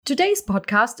Today's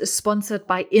podcast is sponsored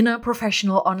by Inner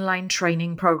Professional Online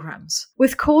Training Programs.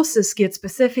 With courses geared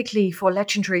specifically for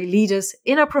legendary leaders,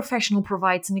 Inner Professional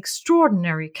provides an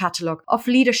extraordinary catalog of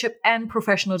leadership and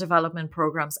professional development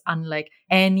programs unlike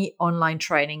any online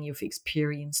training you've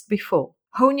experienced before.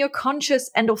 Hone your conscious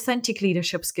and authentic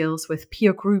leadership skills with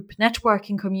peer group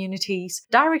networking communities,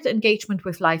 direct engagement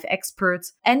with live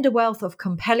experts, and a wealth of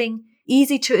compelling,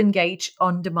 easy to engage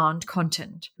on-demand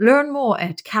content. Learn more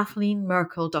at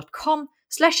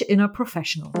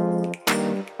kathleenmerkel.com/innerprofessional.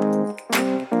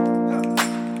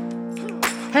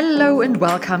 Hello and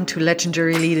welcome to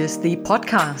Legendary Leaders, the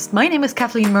podcast. My name is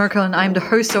Kathleen Merkel and I'm the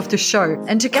host of the show.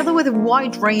 And together with a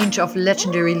wide range of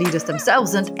legendary leaders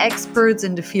themselves and experts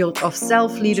in the field of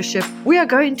self-leadership, we are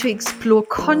going to explore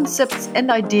concepts and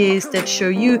ideas that show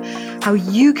you how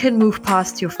you can move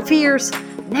past your fears,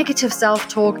 negative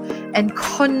self-talk, and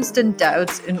constant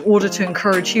doubts in order to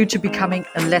encourage you to becoming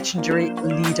a legendary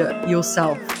leader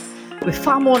yourself, with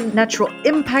far more natural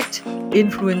impact,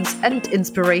 influence, and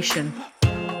inspiration.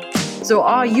 So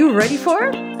are you ready for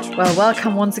it? Well,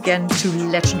 welcome once again to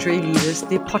Legendary Leaders,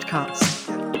 the podcast.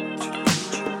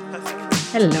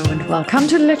 Hello and welcome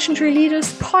to the Legendary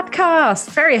Leaders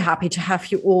podcast. Very happy to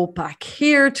have you all back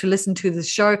here to listen to the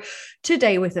show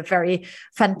today with a very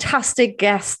fantastic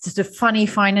guest, the funny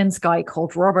finance guy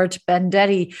called Robert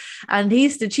Bendetti. And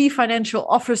he's the Chief Financial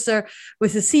Officer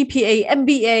with a CPA,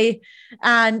 MBA,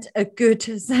 and a good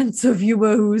sense of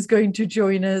humor who's going to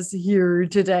join us here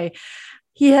today.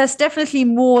 He has definitely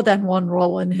more than one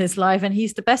role in his life, and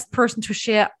he's the best person to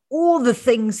share all the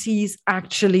things he's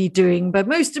actually doing. But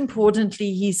most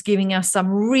importantly, he's giving us some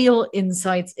real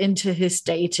insights into his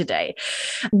day-to-day,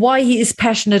 why he is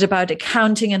passionate about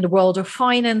accounting and the world of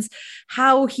finance,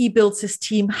 how he builds his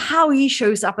team, how he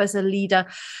shows up as a leader,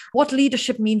 what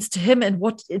leadership means to him and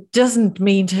what it doesn't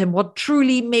mean to him, what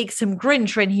truly makes him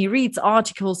cringe when he reads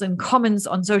articles and comments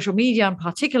on social media in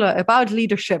particular about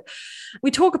leadership.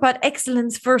 We talk about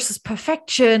excellence versus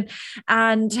perfection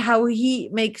and how he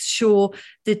makes sure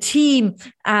the team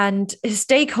and his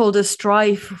stakeholders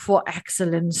strive for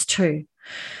excellence too.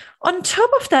 On top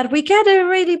of that, we get a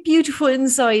really beautiful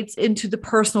insight into the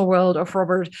personal world of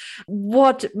Robert,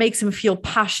 what makes him feel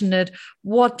passionate,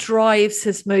 what drives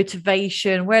his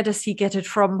motivation, where does he get it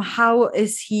from, how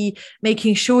is he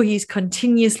making sure he's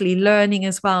continuously learning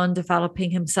as well and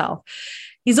developing himself.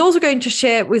 He's also going to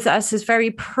share with us his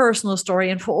very personal story.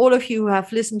 And for all of you who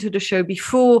have listened to the show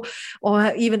before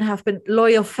or even have been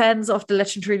loyal fans of the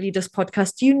Legendary Leaders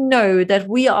podcast, you know that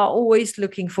we are always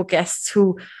looking for guests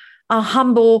who are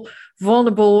humble,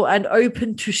 vulnerable, and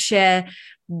open to share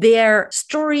their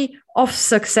story of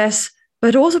success,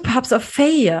 but also perhaps of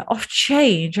failure, of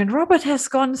change. And Robert has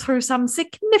gone through some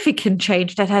significant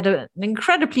change that had an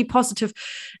incredibly positive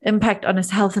impact on his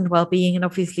health and well-being, and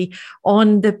obviously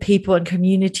on the people and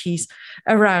communities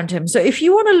around him. So if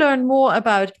you want to learn more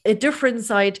about a different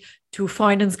side to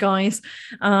finance guys,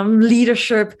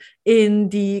 leadership in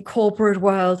the corporate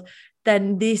world,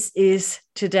 then this is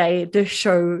today the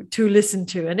show to listen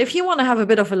to. And if you want to have a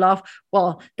bit of a laugh,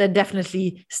 well, then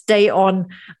definitely stay on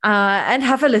and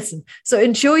have a listen. So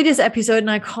enjoy this episode,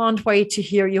 and I can't wait to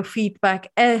hear your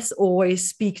feedback. As always,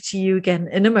 speak to you again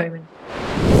in a moment.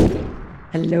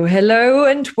 Hello,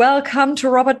 and welcome to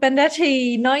Robert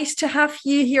Bendetti. Nice to have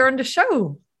you here on the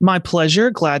show. My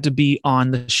pleasure. Glad to be on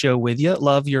the show with you.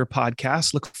 Love your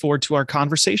podcast. Look forward to our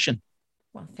conversation.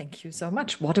 Well, thank you so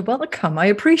much. What a welcome. I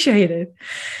appreciate it.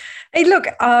 Hey, look,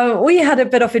 we had a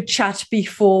bit of a chat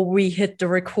before we hit the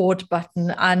record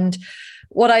button. And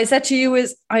what I said to you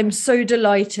is, I'm so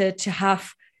delighted to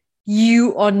have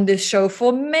you on this show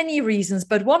for many reasons.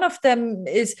 But one of them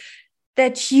is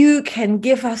that you can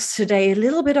give us today a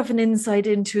little bit of an insight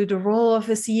into the role of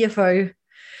a CFO,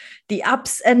 the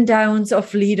ups and downs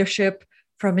of leadership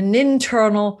from an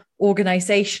internal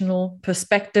organizational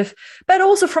perspective, but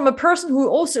also from a person who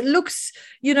also looks,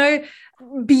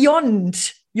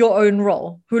 beyond your own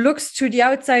role, who looks to the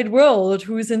outside world,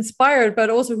 who is inspired, but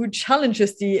also who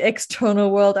challenges the external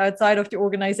world outside of the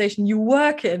organization you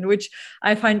work in, which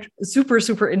I find super,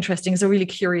 super interesting. So really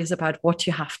curious about what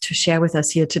you have to share with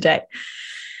us here today.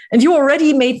 And you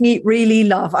already made me really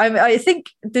laugh. I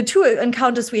think the two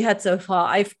encounters we had so far,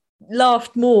 I've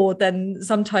laughed more than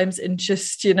sometimes in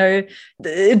just, the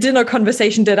dinner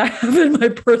conversation that I have in my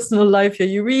personal life here.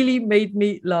 You really made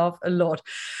me laugh a lot.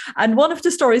 And one of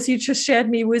the stories you just shared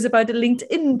me was about a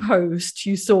LinkedIn post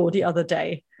you saw the other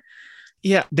day.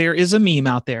 Yeah, there is a meme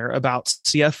out there about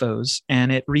CFOs,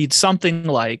 and it reads something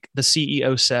like the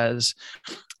CEO says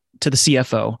to the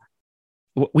CFO,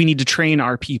 we need to train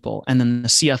our people. And then the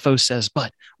CFO says,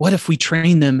 but what if we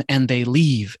train them and they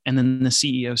leave? And then the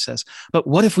CEO says, but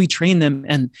what if we train them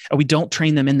and we don't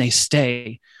train them and they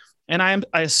stay? And I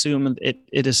assume it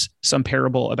is some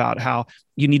parable about how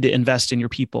you need to invest in your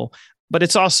people. But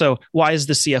it's also, why is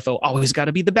the CFO always got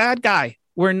to be the bad guy?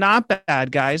 We're not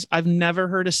bad guys. I've never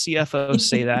heard a CFO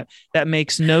say that. That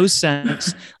makes no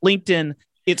sense. LinkedIn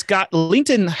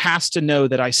has to know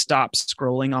that I stop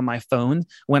scrolling on my phone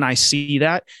when I see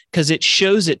that, because it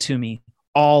shows it to me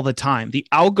all the time. The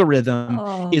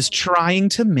algorithm is trying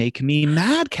to make me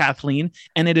mad, Kathleen,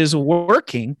 and it is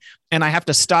working. And I have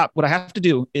to stop. What I have to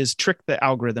do is trick the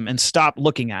algorithm and stop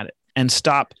looking at it and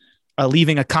stop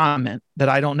leaving a comment that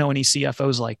I don't know any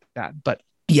CFOs like that. But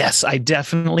yes, I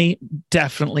definitely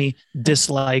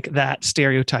dislike that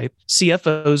stereotype.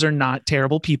 CFOs are not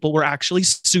terrible people. We're actually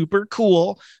super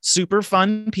cool, super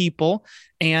fun people.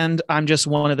 And I'm just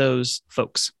one of those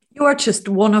folks. You are just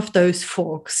one of those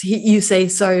folks. You say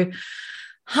so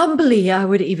humbly, I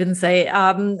would even say.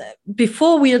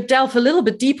 Before we delve a little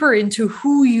bit deeper into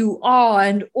who you are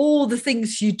and all the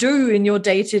things you do in your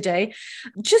day-to-day,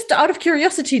 just out of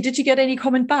curiosity, did you get any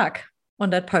comment back on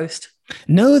that post?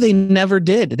 No, they never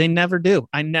did. They never do.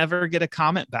 I never get a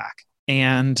comment back.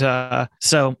 And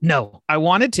so, no, I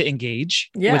wanted to engage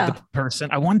with the person.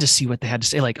 I wanted to see what they had to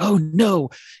say. Like, oh, no,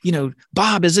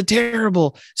 Bob is a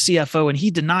terrible CFO and he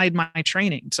denied my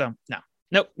training. So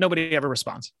nope, nobody ever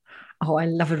responds. Oh, I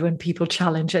love it when people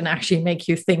challenge and actually make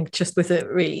you think, just with a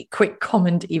really quick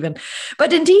comment even.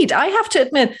 But indeed, I have to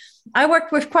admit, I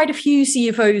worked with quite a few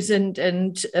CFOs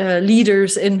and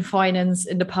leaders in finance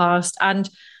in the past. And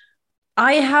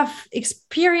I have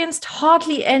experienced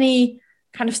hardly any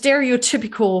kind of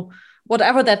stereotypical,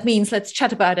 whatever that means, let's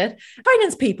chat about it,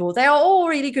 finance people. They are all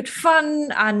really good fun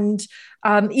and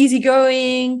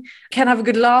easygoing, can have a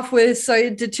good laugh with.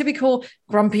 So the typical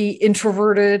grumpy,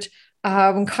 introverted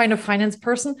kind of finance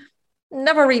person,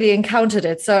 never really encountered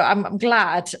it. So I'm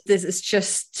glad this is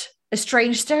just a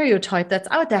strange stereotype that's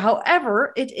out there.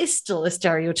 However, it is still a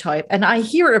stereotype, and I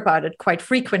hear about it quite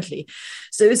frequently.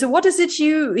 So what is it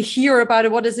you hear about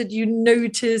it? What is it you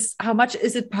notice? How much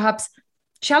is it perhaps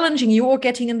challenging you or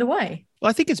getting in the way? Well,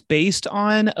 I think it's based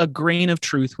on a grain of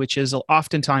truth, which is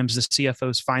oftentimes the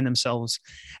CFOs find themselves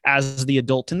as the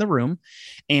adult in the room,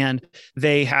 and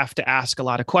they have to ask a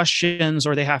lot of questions,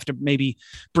 or they have to maybe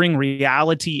bring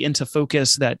reality into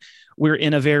focus that we're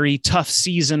in a very tough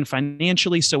season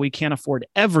financially, so we can't afford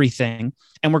everything,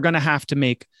 and we're going to have to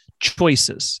make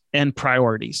choices and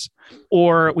priorities.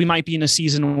 Or we might be in a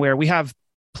season where we have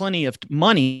plenty of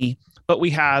money, but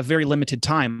we have very limited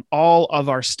time. All of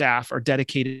our staff are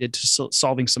dedicated to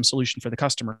solving some solution for the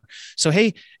customer. So,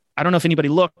 hey, I don't know if anybody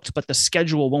looked, but the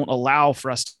schedule won't allow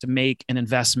for us to make an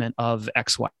investment of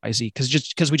X, Y, Z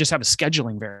because we just have a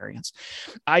scheduling variance.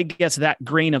 I guess that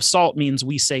grain of salt means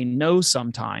we say no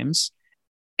sometimes.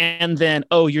 And then,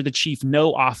 oh, you're the chief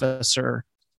no officer.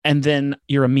 And then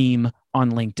you're a meme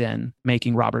on LinkedIn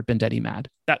making Robert Bendetti mad.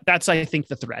 That's, I think,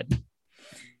 the thread.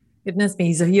 Goodness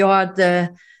me. So you are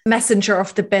the messenger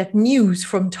of the bad news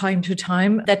from time to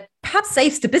time that perhaps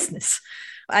saves the business.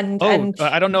 I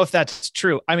don't know if that's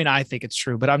true. I mean, I think it's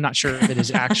true, but I'm not sure if it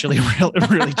is actually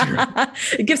really true.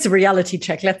 It gives a reality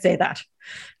check. Let's say that.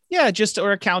 Yeah,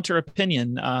 or a counter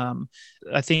opinion.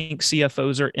 I think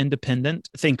CFOs are independent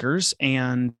thinkers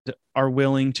and are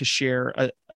willing to share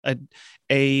a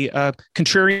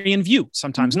contrarian view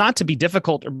sometimes, not to be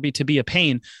difficult or to be a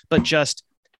pain, but just,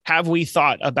 have we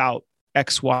thought about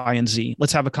X, Y, and Z?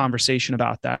 Let's have a conversation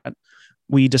about that.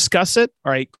 We discuss it.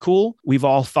 All right, cool. We've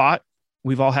all thought,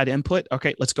 we've all had input.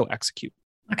 Okay, let's go execute.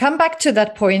 I'll come back to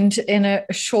that point in a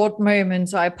short moment.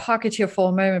 So I park it here for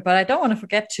a moment, but I don't want to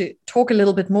forget to talk a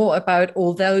little bit more about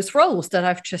all those roles that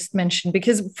I've just mentioned.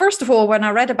 Because first of all, when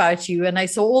I read about you and I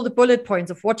saw all the bullet points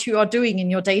of what you are doing in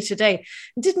your day-to-day,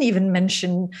 I didn't even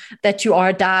mention that you are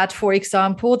a dad, for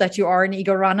example, that you are an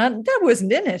eager runner. That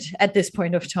wasn't in it at this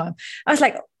point of time. I was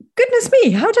like, goodness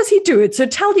me, how does he do it? So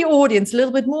tell the audience a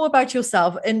little bit more about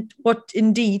yourself and what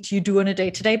indeed you do on a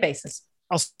day-to-day basis.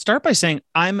 I'll start by saying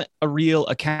I'm a real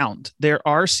accountant. There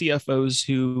are CFOs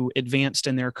who advanced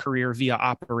in their career via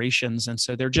operations. And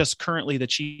so they're just currently the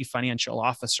chief financial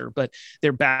officer, but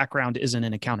their background isn't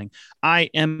in accounting. I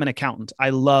am an accountant.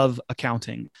 I love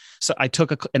accounting. So I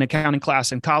took an accounting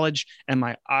class in college and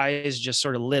my eyes just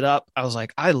sort of lit up. I was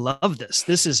like, I love this.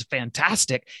 This is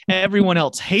fantastic. Everyone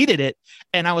else hated it.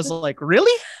 And I was like,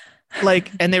 really?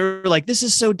 And they were like, this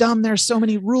is so dumb. There's so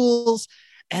many rules.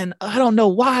 And I don't know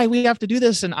why we have to do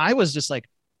this. And I was just like,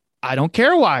 I don't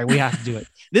care why we have to do it.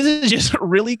 This is just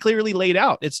really clearly laid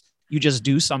out. You just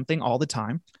do something all the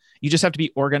time. You just have to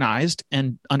be organized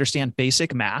and understand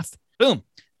basic math. Boom.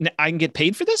 I can get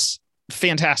paid for this.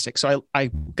 Fantastic. So I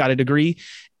got a degree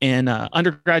in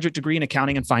undergraduate degree in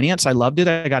accounting and finance. I loved it.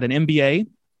 I got an MBA.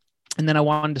 And then I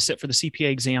wanted to sit for the CPA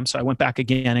exam. So I went back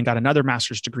again and got another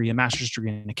master's degree in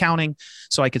accounting,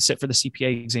 so I could sit for the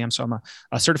CPA exam. So I'm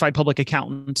a certified public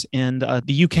accountant in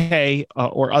the UK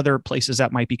or other places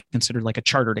that might be considered like a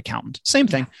chartered accountant. Same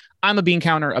thing. I'm a bean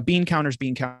counter. A bean counter's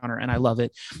bean counter, and I love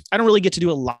it. I don't really get to do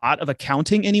a lot of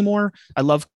accounting anymore. I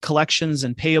love collections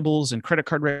and payables and credit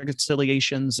card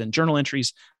reconciliations and journal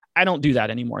entries. I don't do that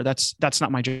anymore. That's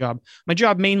not my job. My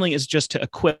job mainly is just to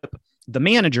equip the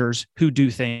managers who do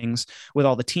things with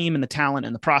all the team and the talent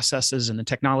and the processes and the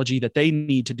technology that they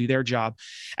need to do their job.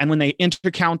 And when they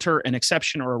encounter an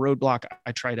exception or a roadblock,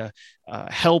 I try to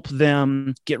help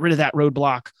them get rid of that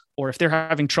roadblock. Or if they're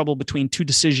having trouble between two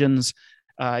decisions,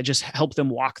 just help them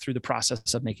walk through the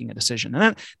process of making a decision.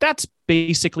 And that's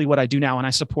basically what I do now. And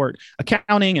I support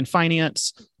accounting and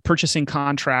finance, purchasing,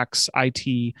 contracts,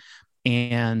 IT,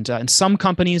 and in some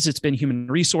companies, it's been human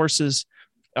resources.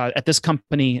 At this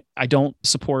company, I don't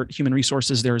support human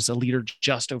resources. There's a leader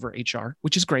just over HR,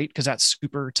 which is great because that's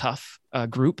super tough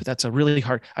group. That's a really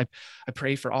hard. I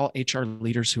pray for all HR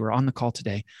leaders who are on the call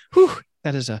today. Whew,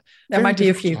 that might be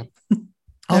a few.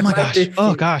 Oh my gosh.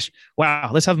 Oh gosh.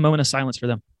 Wow. Let's have a moment of silence for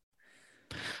them.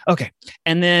 Okay.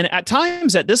 And then at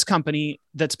times at this company,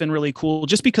 that's been really cool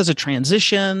just because of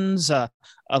transitions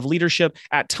of leadership.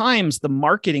 At times, the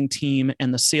marketing team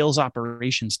and the sales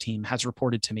operations team has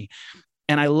reported to me.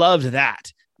 And I loved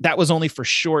that. That was only for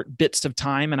short bits of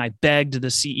time. And I begged the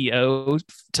CEO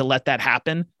to let that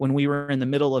happen when we were in the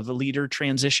middle of the leader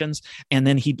transitions. And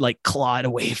then he'd like claw it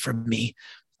away from me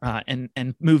and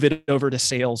move it over to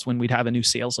sales when we'd have a new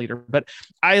sales leader. But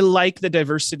I like the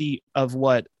diversity of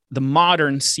what the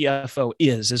modern CFO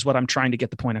is what I'm trying to get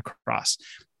the point across.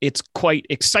 It's quite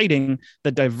exciting,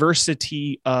 the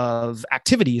diversity of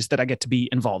activities that I get to be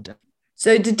involved in.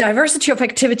 So the diversity of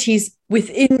activities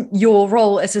within your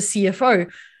role as a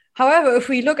CFO. However, if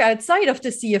we look outside of the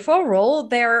CFO role,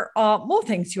 there are more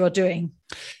things you are doing.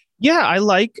 Yeah, I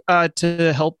like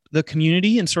to help the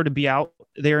community and sort of be out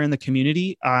there in the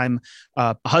community. I'm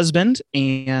a husband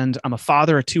and I'm a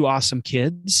father of two awesome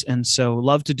kids. And so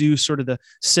love to do sort of the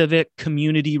civic,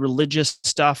 community, religious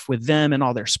stuff with them and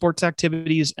all their sports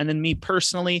activities. And then me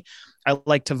personally, I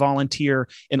like to volunteer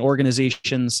in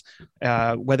organizations,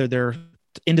 whether they're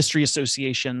industry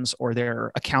associations or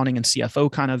they're accounting and CFO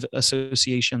kind of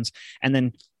associations. And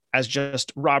then as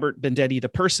just Robert Bendetti, the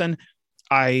person,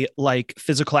 I like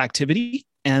physical activity.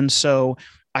 And so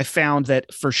I found that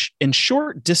in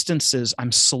short distances,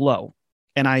 I'm slow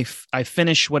and I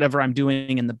finish whatever I'm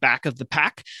doing in the back of the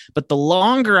pack. But the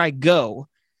longer I go,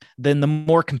 then the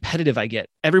more competitive I get.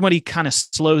 Everybody kind of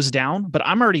slows down, but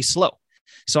I'm already slow.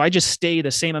 So I just stay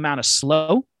the same amount of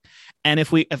slow. And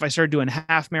if I started doing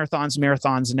half marathons,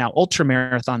 and now ultra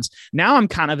marathons, now I'm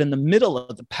kind of in the middle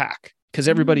of the pack because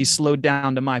everybody's slowed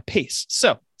down to my pace.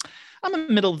 So I'm a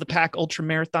middle of the pack ultra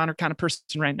marathoner kind of person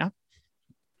right now.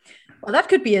 Well, that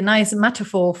could be a nice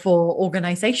metaphor for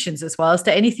organizations as well. Is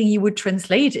there anything you would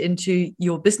translate into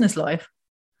your business life?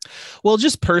 Well,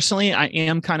 just personally, I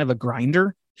am kind of a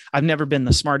grinder. I've never been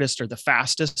the smartest or the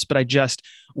fastest, but I just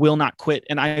will not quit.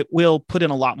 And I will put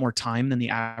in a lot more time than the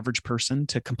average person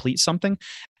to complete something.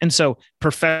 And so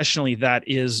professionally, that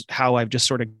is how I've just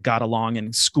sort of got along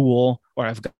in school or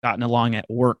I've gotten along at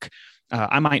work.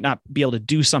 I might not be able to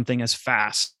do something as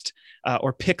fast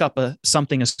or pick up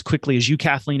something as quickly as you,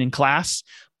 Kathleen, in class,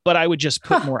 but I would just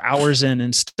put more hours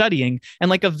in studying. And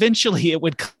like eventually it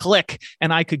would click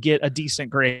and I could get a decent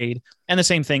grade. And the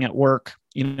same thing at work.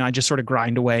 You know, I just sort of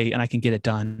grind away and I can get it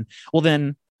done. Well,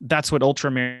 then that's what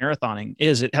ultra marathoning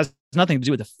is. It has nothing to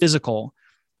do with the physical.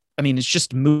 I mean, it's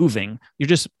just moving. You're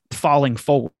just falling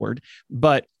forward,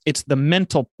 but it's the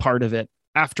mental part of it.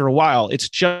 After a while, it's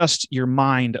just your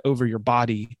mind over your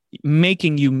body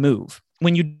making you move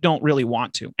when you don't really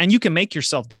want to. And you can make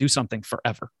yourself do something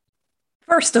forever.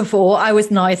 First of all, I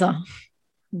was neither.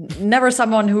 Never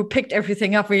someone who picked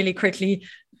everything up really quickly,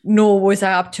 nor was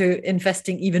I up to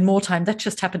investing even more time. That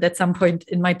just happened at some point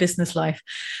in my business life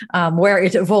where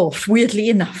it evolved, weirdly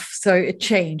enough. So it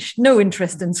changed. No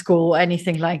interest in school or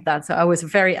anything like that. So I was a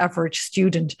very average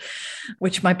student,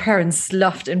 which my parents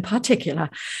loved in particular.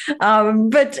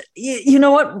 But you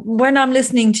know what? When I'm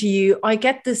listening to you, I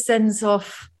get this sense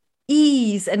of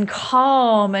ease and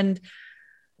calm and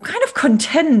kind of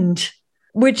content,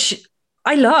 which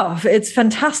I love. It's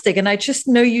fantastic. And I just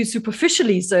know you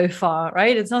superficially so far,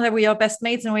 right? It's not that we are best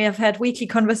mates and we have had weekly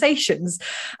conversations.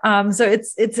 So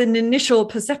it's an initial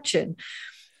perception.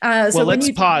 Well,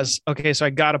 let's pause. Okay. So I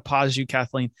got to pause you,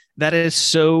 Kathleen. That is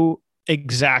so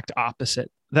exact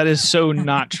opposite. That is so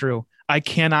not true. I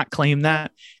cannot claim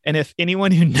that. And if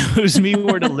anyone who knows me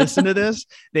were to listen to this,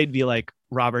 they'd be like,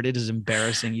 Robert, it is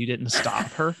embarrassing. You didn't stop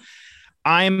her.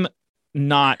 I'm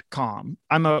not calm.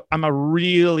 I'm a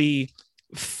really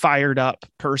fired up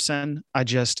person. I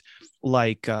just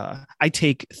I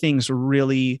take things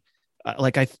really,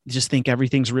 I just think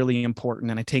everything's really important,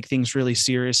 and I take things really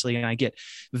seriously, and I get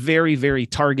very, very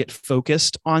target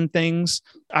focused on things.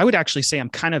 I would actually say I'm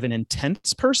kind of an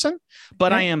intense person,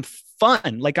 but I am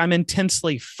fun. Like, I'm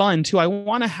intensely fun too. I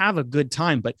want to have a good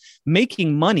time, but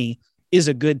making money is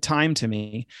a good time to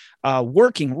me.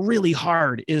 Working really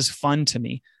hard is fun to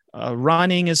me.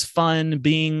 Running is fun.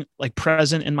 Being like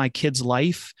present in my kid's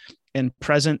life and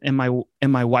present in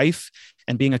my wife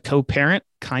and being a co-parent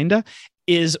kinda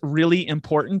is really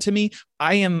important to me.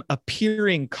 I am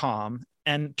appearing calm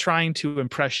and trying to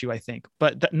impress you, I think,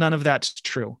 but none of that's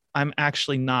true. I'm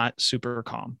actually not super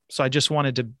calm. So I just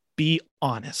wanted to be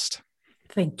honest.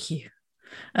 Thank you.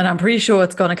 And I'm pretty sure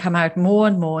it's going to come out more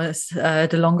and more as the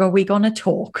longer we're going to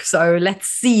talk. So let's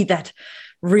see that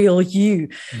real you.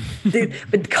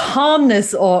 But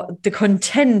calmness or the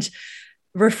content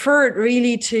referred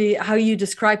really to how you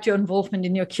described your involvement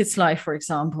in your kids' life, for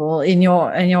example, in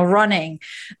your running.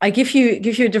 I give you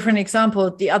a different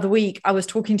example. The other week, I was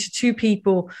talking to two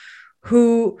people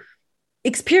who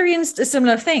experienced a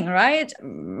similar thing, right?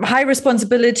 High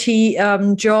responsibility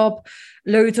job,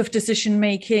 loads of decision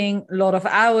making, a lot of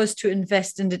hours to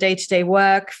invest in the day-to-day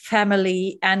work,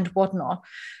 family, and whatnot.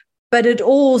 But it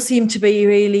all seemed to be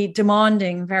really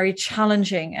demanding, very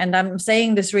challenging. And I'm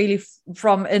saying this really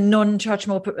from a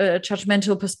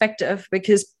non-judgmental perspective,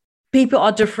 because people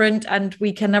are different and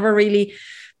we can never really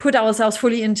put ourselves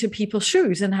fully into people's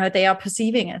shoes and how they are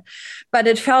perceiving it. But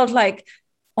it felt like,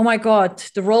 oh my God,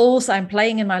 the roles I'm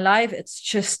playing in my life, it's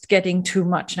just getting too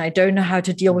much. And I don't know how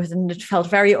to deal with it. And it felt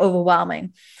very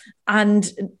overwhelming. And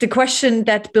the question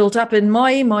that built up in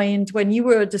my mind when you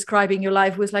were describing your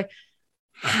life was like,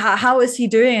 how is he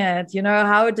doing it? You know,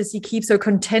 how does he keep so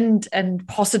content and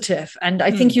positive? And I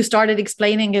think you started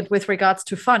explaining it with regards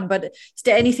to fun, but is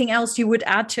there anything else you would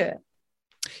add to it?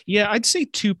 Yeah, I'd say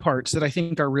two parts that I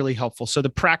think are really helpful. So the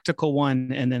practical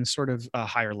one, and then sort of a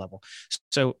higher level.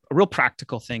 So a real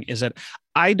practical thing is that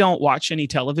I don't watch any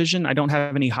television. I don't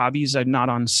have any hobbies. I'm not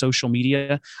on social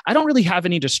media. I don't really have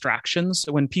any distractions.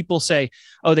 So when people say,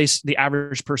 oh, the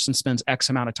average person spends X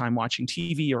amount of time watching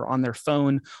TV or on their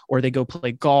phone, or they go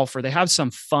play golf, or they have some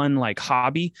fun like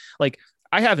hobby, like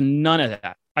I have none of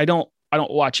that. I don't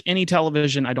watch any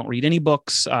television. I don't read any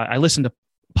books. I listen to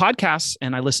podcasts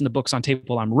and I listen to books on tape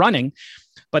while I'm running.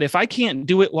 But if I can't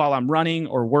do it while I'm running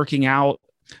or working out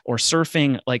or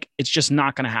surfing, like it's just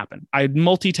not going to happen. I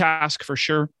multitask for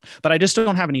sure, but I just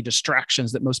don't have any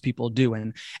distractions that most people do.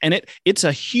 And it's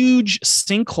a huge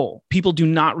sinkhole. People do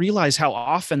not realize how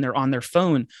often they're on their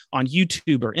phone on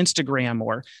YouTube or Instagram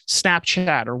or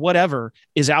Snapchat or whatever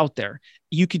is out there.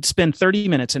 You could spend 30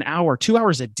 minutes, an hour, 2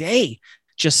 hours a day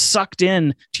just sucked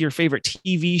in to your favorite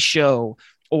TV show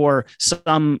or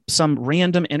some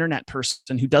random internet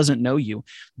person who doesn't know you.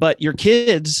 But your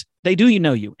kids, they do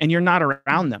know you, and you're not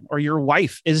around them, or your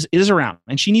wife is around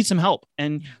and she needs some help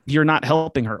and you're not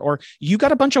helping her, or you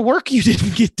got a bunch of work you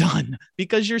didn't get done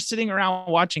because you're sitting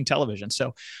around watching television.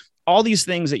 So all these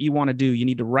things that you want to do, you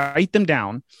need to write them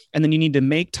down, and then you need to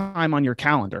make time on your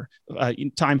calendar,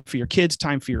 time for your kids,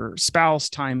 time for your spouse,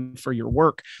 time for your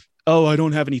work. Oh, I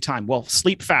don't have any time. Well,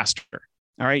 sleep faster.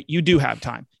 All right. You do have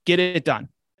time. Get it done.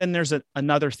 And there's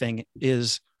another thing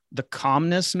is the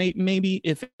calmness, maybe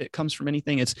if it comes from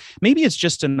anything, it's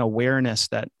just an awareness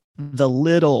that the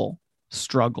little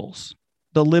struggles,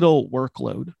 the little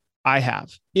workload I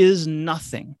have is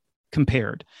nothing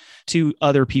compared to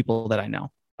other people that I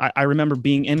know. I remember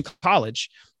being in college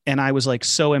and I was like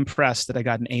so impressed that I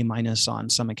got an A- on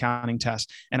some accounting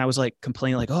test. And I was like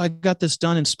complaining like, oh, I got this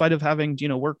done in spite of having,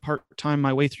 work part-time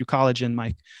my way through college. And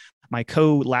my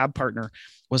co-lab partner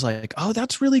was like, oh,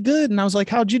 that's really good. And I was like,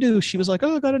 how'd you do? She was like,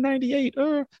 oh, I got a 98.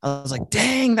 I was like,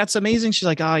 dang, that's amazing. She's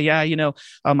like, oh yeah,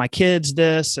 my kids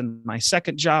this and my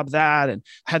second job that, and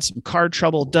I had some car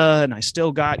trouble, and I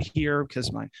still got here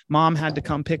because my mom had to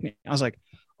come pick me. I was like,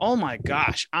 oh my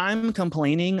gosh, I'm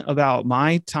complaining about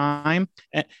my time,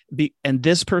 and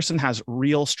this person has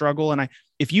real struggle. And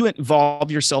if you involve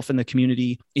yourself in the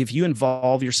community, if you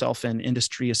involve yourself in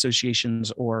industry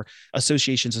associations or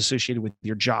associations associated with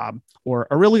your job or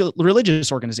a really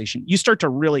religious organization, you start to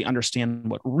really understand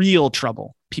what real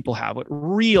trouble people have, what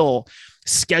real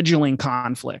scheduling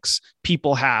conflicts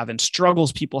people have and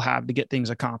struggles people have to get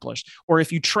things accomplished. Or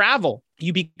if you travel,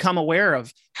 you become aware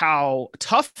of how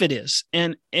tough it is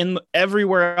in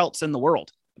everywhere else in the world,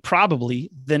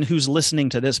 probably than who's listening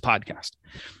to this podcast.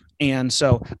 And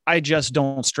so I just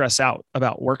don't stress out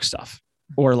about work stuff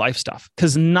or life stuff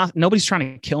because nobody's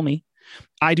trying to kill me.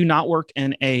 I do not work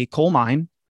in a coal mine.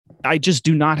 I just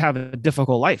do not have a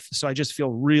difficult life. So I just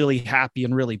feel really happy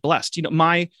and really blessed.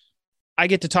 I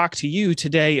get to talk to you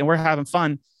today and we're having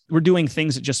fun. We're doing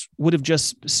things that just would have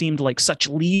just seemed like such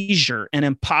leisure and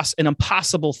an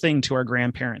impossible thing to our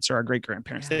grandparents or our great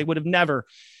grandparents. They would have never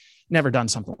done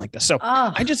something like this. So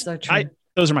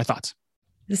those are my thoughts.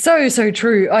 So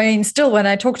true. I mean, still, when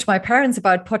I talk to my parents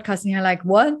about podcasting, they're like,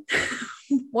 what?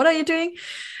 What are you doing?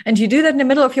 And you do that in the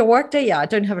middle of your workday? Yeah, I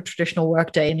don't have a traditional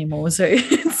workday anymore. So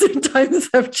times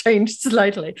have changed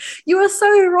slightly. You are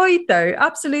so right, though.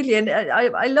 Absolutely. And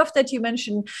I love that you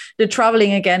mentioned the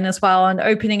traveling again as well and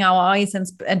opening our eyes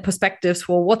and perspectives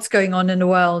for what's going on in the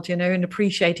world, and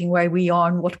appreciating where we are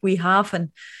and what we have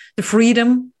and the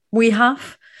freedom we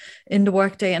have in the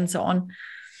workday and so on.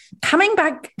 Coming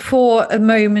back for a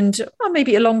moment, or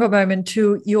maybe a longer moment,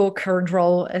 to your current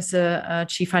role as a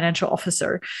chief financial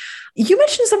officer, you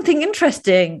mentioned something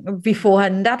interesting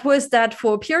beforehand. And that was that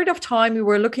for a period of time, you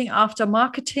were looking after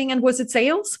marketing and was it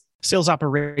sales? Sales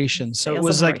operations. So it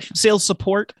was like sales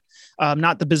support,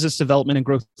 not the business development and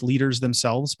growth leaders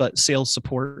themselves, but sales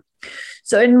support.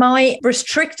 So in my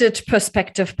restricted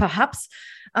perspective, perhaps,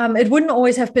 it wouldn't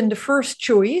always have been the first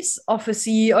choice of a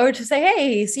CEO to say,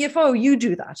 hey, CFO, you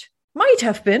do that. Might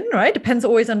have been, right? Depends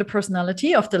always on the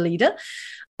personality of the leader.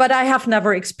 But I have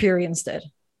never experienced it.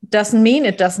 Doesn't mean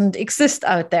it doesn't exist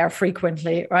out there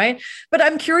frequently, right? But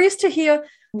I'm curious to hear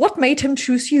what made him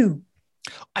choose you.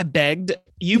 I begged.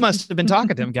 You must have been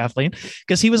talking to him, Kathleen,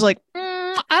 because he was like,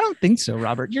 I don't think so,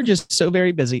 Robert. You're just so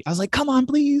very busy. I was like, come on,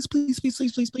 please, please, please,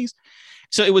 please, please, please.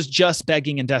 So it was just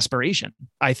begging and desperation,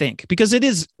 I think, because it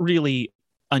is really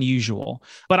unusual.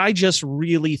 But I just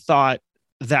really thought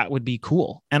that would be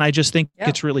cool. And I just think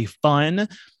it's really fun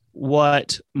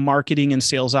what marketing and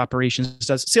sales operations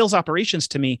does. Sales operations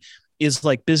to me is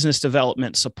like business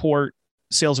development support,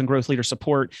 sales and growth leader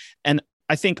support. And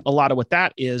I think a lot of what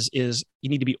that is you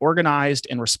need to be organized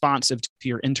and responsive to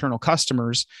your internal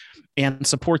customers and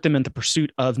support them in the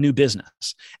pursuit of new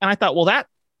business. And I thought, well,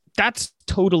 that's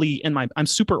totally I'm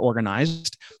super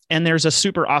organized and there's a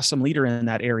super awesome leader in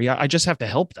that area. I just have to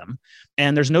help them.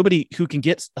 And there's nobody who can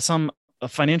get some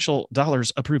financial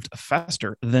dollars approved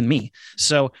faster than me.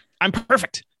 So I'm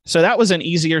perfect. So that was an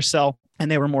easier sell and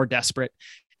they were more desperate.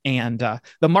 And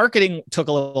the marketing took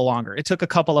a little longer. It took a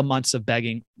couple of months of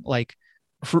begging, like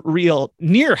real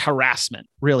near harassment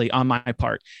really on my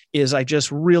part, is I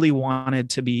just really wanted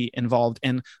to be involved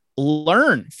and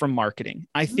learn from marketing.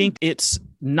 I think it's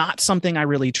not something I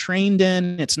really trained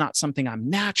in. It's not something I'm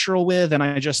natural with. And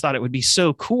I just thought it would be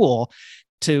so cool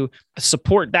to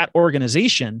support that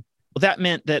organization. Well, that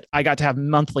meant that I got to have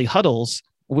monthly huddles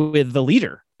with the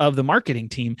leader of the marketing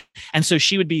team. And so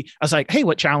I was like, hey,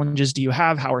 what challenges do you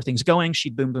have? How are things going?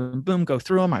 She'd boom, boom, boom, go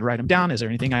through them. I'd write them down. Is there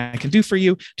anything I can do for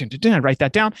you? I'd write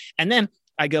that down. And then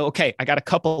I go, okay, I got a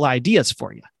couple ideas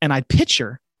for you. And I'd pitch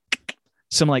her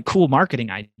some like cool marketing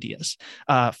ideas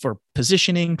for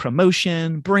positioning,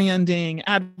 promotion, branding,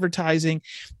 advertising.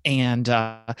 And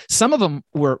some of them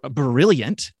were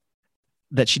brilliant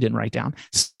that she didn't write down.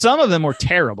 Some of them were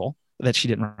terrible that she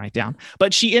didn't write down,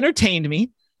 but she entertained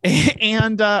me.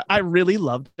 And I really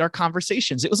loved our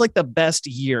conversations. It was like the best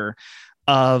year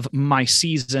of my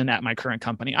season at my current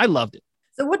company. I loved it.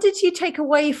 So what did you take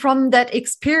away from that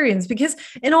experience? Because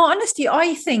in all honesty,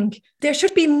 I think there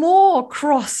should be more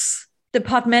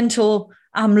cross-departmental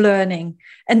learning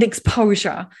and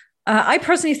exposure. I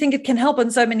personally think it can help on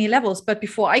so many levels. But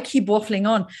before I keep waffling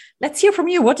on, let's hear from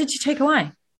you. What did you take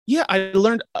away? Yeah, I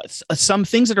learned some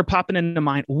things that are popping into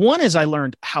mind. One is I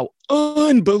learned how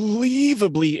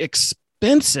unbelievably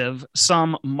expensive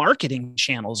some marketing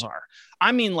channels are.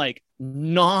 I mean, like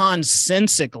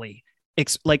nonsensically,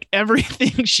 like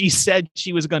everything she said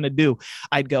she was going to do,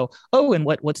 I'd go, oh, and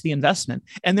what's the investment?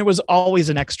 And there was always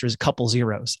an extra couple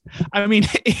zeros. I mean,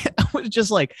 it was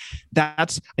just like,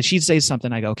 she'd say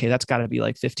something. I go, okay, that's got to be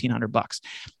like $1,500.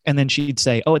 And then she'd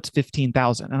say, oh, it's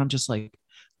 15,000. And I'm just like,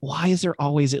 why is there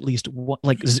always at least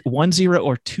one zero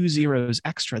or two zeros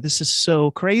extra? This is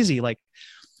so crazy.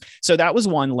 So that was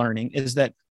one learning, is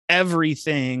that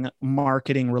everything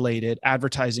marketing related,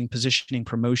 advertising, positioning,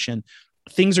 promotion,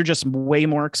 things are just way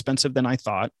more expensive than I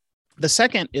thought. The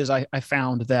second is I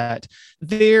found that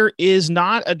there is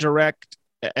not a direct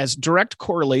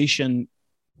correlation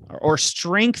or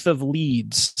strength of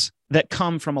leads that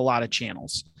come from a lot of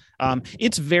channels.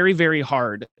 It's very, very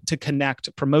hard to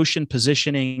connect promotion,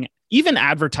 positioning, even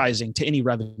advertising to any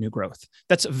revenue growth.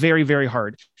 That's very, very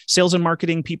hard. Sales and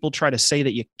marketing people try to say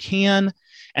that you can,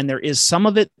 and there is some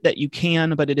of it that you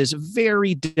can, but it is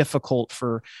very difficult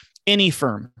for any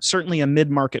firm, certainly a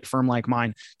mid-market firm like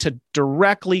mine, to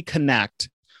directly connect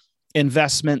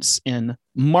investments in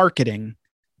marketing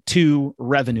to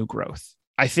revenue growth.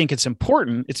 I think it's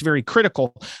important. It's very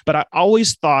critical, but I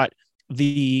always thought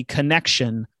the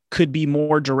connection could be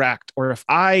more direct, or if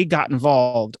I got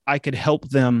involved, I could help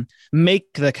them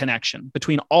make the connection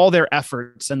between all their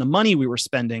efforts and the money we were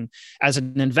spending as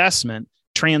an investment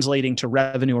translating to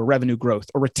revenue or revenue growth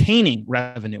or retaining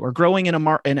revenue or growing in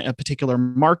a particular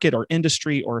market or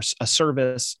industry or a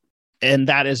service. And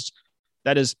that is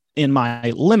in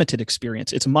my limited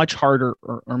experience, it's much harder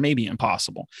or maybe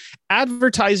impossible.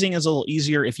 Advertising is a little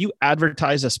easier. If you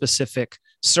advertise a specific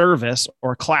service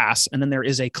or class, and then there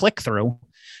is a click through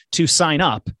to sign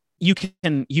up, you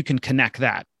can connect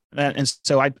that. And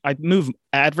so I move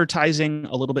advertising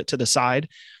a little bit to the side,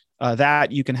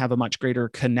 that you can have a much greater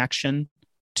connection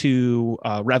to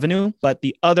revenue, but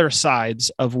the other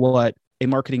sides of what a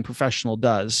marketing professional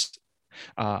does,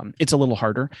 it's a little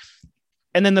harder.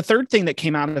 And then the third thing that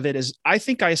came out of it is I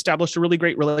think I established a really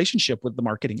great relationship with the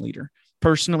marketing leader,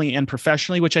 personally and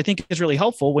professionally, which I think is really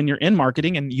helpful when you're in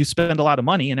marketing and you spend a lot of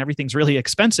money and everything's really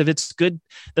expensive. It's good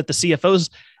that the CFOs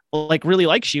really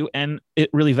likes you and it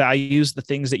really values the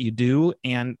things that you do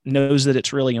and knows that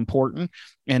it's really important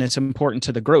and it's important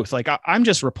to the growth. I'm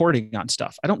just reporting on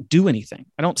stuff. I don't do anything.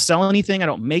 I don't sell anything. I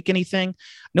don't make anything.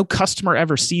 No customer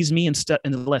ever sees me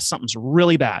unless something's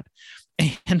really bad.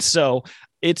 And so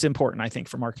it's important, I think,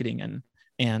 for marketing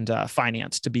and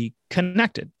finance to be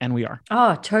connected, and we are.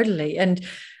 Oh, totally. And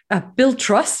build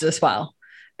trust as well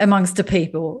amongst the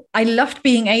people. I loved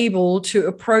being able to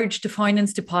approach the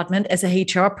finance department as a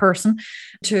HR person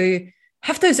to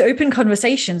have those open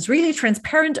conversations, really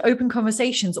transparent, open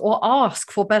conversations, or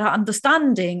ask for better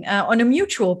understanding on a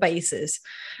mutual basis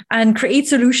and create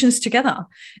solutions together.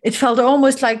 It felt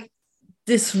almost like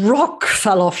this rock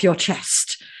fell off your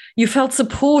chest. You felt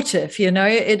supportive,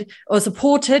 or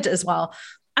supported as well.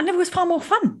 And it was far more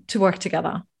fun to work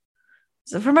together.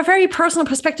 So from a very personal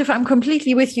perspective, I'm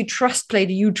completely with you. Trust played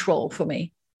a huge role for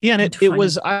me. Yeah. And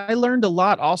I learned a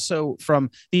lot also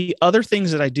from the other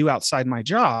things that I do outside my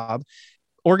job,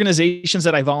 organizations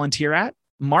that I volunteer at.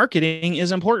 Marketing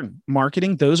is important.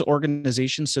 Marketing those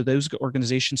organizations so those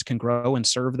organizations can grow and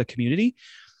serve the community.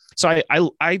 So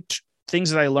I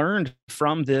things that I learned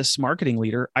from this marketing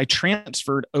leader, I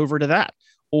transferred over to that.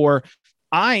 Or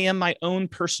I am my own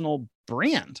personal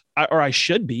brand, or I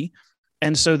should be.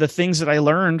 And so the things that I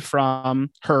learned from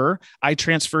her, I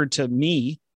transferred to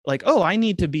me, I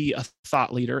need to be a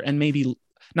thought leader and maybe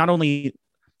not only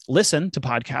listen to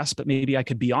podcasts, but maybe I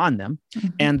could be on them. Mm-hmm.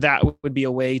 And that would be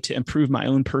a way to improve my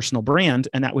own personal brand.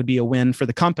 And that would be a win for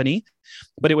the company,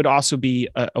 but it would also be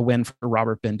a win for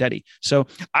Robert Bendetti. So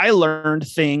I learned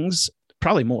things,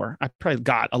 probably more. I probably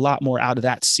got a lot more out of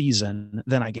that season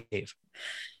than I gave.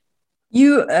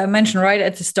 You mentioned right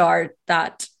at the start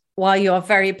that while you are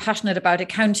very passionate about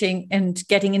accounting and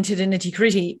getting into the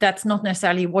nitty-gritty, that's not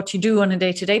necessarily what you do on a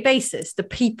day-to-day basis. The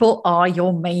people are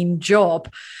your main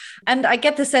job. And I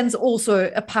get the sense also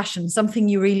a passion, something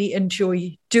you really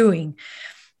enjoy doing.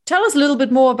 Tell us a little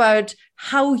bit more about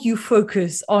how you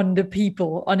focus on the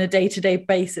people on a day-to-day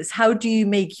basis. How do you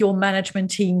make your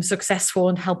management team successful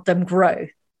and help them grow?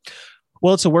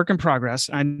 Well, it's a work in progress.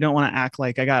 I don't want to act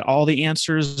like I got all the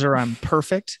answers or I'm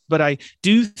perfect, but I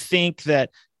do think that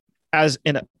as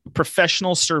in a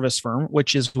professional service firm,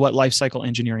 which is what lifecycle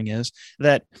engineering is,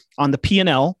 that on the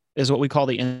P&L is what we call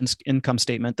the income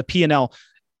statement, the P&L,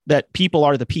 that people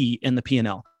are the P in the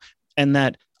P&L, and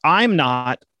that I'm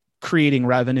not creating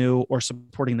revenue or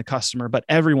supporting the customer, but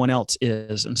everyone else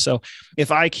is. And so if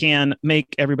I can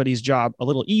make everybody's job a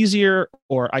little easier,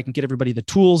 or I can get everybody the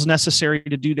tools necessary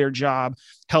to do their job,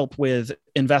 help with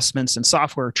investments in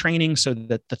software training so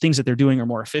that the things that they're doing are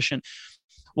more efficient,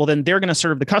 well, then they're going to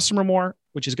serve the customer more,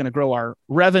 which is going to grow our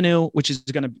revenue, which is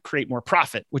going to create more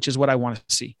profit, which is what I want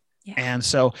to see. Yeah. And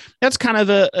so that's kind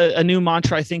of a new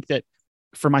mantra. I think that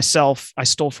for myself, I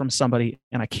stole from somebody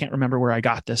and I can't remember where I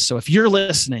got this. So if you're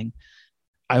listening,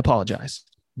 I apologize,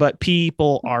 but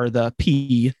people are the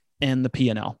P in the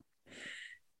P&L.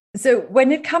 So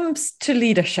when it comes to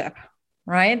leadership,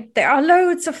 right? There are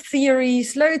loads of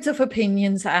theories, loads of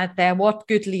opinions out there, what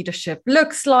good leadership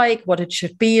looks like, what it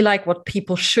should be like, what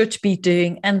people should be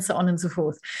doing, and so on and so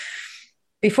forth.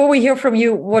 Before we hear from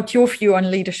you what your view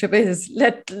on leadership is,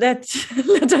 let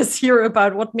us hear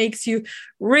about what makes you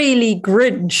really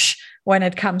Grinch when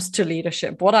it comes to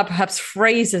leadership. What are perhaps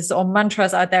phrases or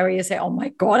mantras out there where you say, oh my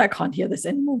God, I can't hear this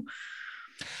anymore?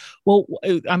 Well,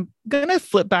 I'm going to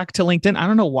flip back to LinkedIn. I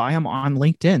don't know why I'm on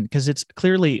LinkedIn because it's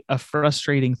clearly a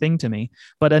frustrating thing to me.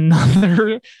 But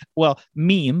another,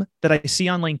 meme that I see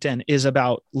on LinkedIn is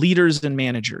about leaders and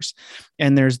managers.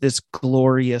 And there's this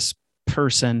glorious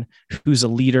person who's a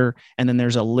leader. And then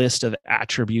there's a list of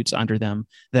attributes under them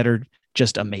that are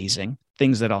just amazing,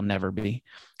 things that I'll never be.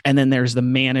 And then there's the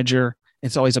manager.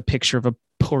 It's always a picture of a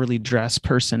poorly dressed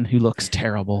person who looks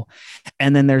terrible.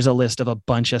 And then there's a list of a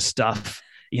bunch of stuff,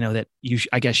 that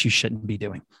I guess you shouldn't be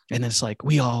doing. And it's like,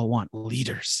 we all want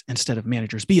leaders instead of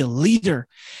managers. Be a leader.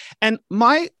 And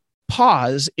my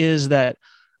pause is that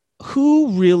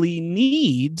who really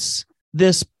needs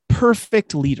this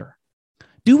perfect leader?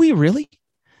 Do we really?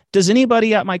 Does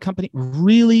anybody at my company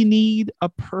really need a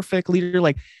perfect leader?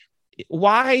 Like,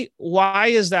 why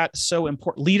is that so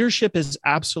important? Leadership is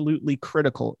absolutely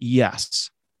critical. Yes.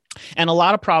 And a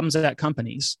lot of problems at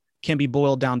companies can be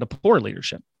boiled down to poor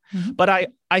leadership. Mm-hmm. But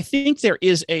I think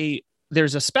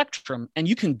there's a spectrum and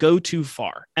you can go too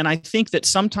far. And I think that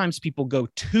sometimes people go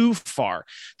too far.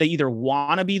 They either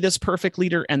want to be this perfect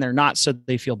leader and they're not, so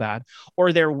they feel bad,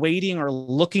 or they're waiting or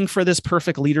looking for this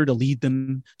perfect leader to lead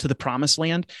them to the promised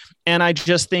land. And I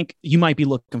just think you might be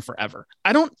looking forever.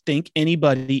 I don't think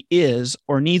anybody is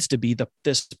or needs to be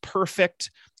this perfect,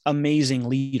 amazing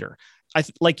leader.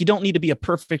 You don't need to be a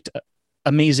perfect,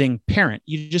 amazing parent.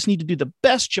 You just need to do the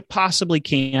best you possibly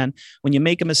can. When you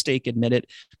make a mistake, admit it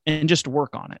and just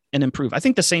work on it and improve. I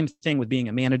think the same thing with being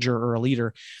a manager or a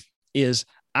leader is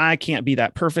I can't be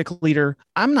that perfect leader.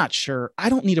 I'm not sure. I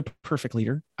don't need a perfect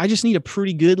leader. I just need a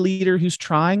pretty good leader who's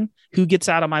trying, who gets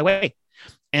out of my way.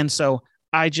 And so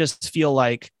I just feel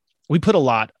like we put a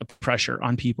lot of pressure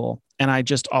on people. And I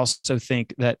just also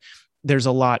think that there's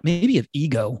a lot maybe of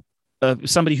ego of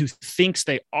somebody who thinks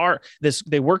they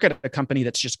work at a company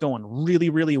that's just going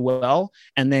really, really well.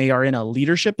 And they are in a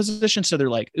leadership position. So they're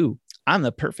like, ooh, I'm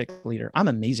the perfect leader. I'm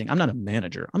amazing. I'm not a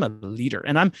manager. I'm a leader.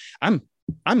 And I'm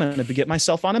going to get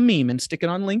myself on a meme and stick it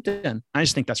on LinkedIn. I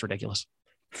just think that's ridiculous.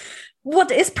 What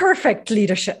is perfect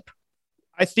leadership?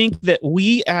 I think that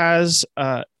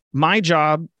my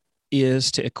job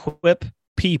is to equip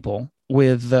people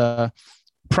with the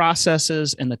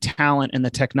processes and the talent and the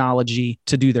technology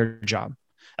to do their job.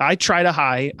 I try to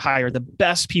hire the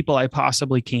best people I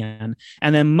possibly can.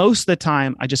 And then most of the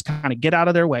time, I just kind of get out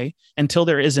of their way until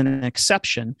there is an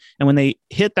exception. And when they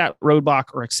hit that roadblock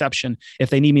or exception, if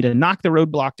they need me to knock the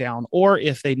roadblock down, or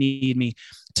if they need me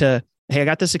to, hey, I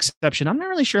got this exception, I'm not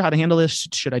really sure how to handle this.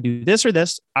 Should I do this or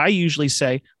this? I usually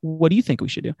say, what do you think we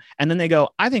should do? And then they go,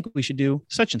 I think we should do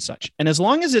such and such. And as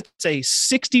long as it's a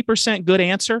 60% good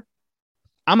answer,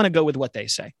 I'm going to go with what they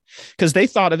say because they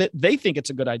thought of it. They think it's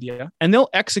a good idea and they'll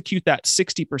execute that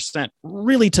 60%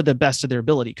 really to the best of their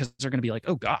ability because they're going to be like,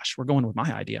 oh gosh, we're going with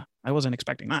my idea. I wasn't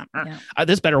expecting that. Yeah.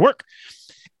 This better work.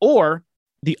 Or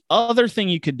the other thing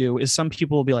you could do is some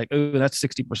people will be like, oh, that's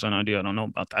 60% idea. I don't know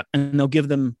about that. And they'll give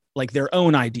them like their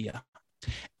own idea.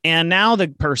 And now the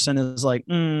person is like,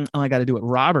 I got to do what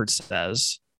Robert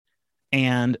says.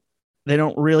 And they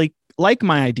don't really like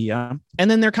my idea. And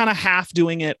then they're kind of half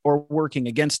doing it or working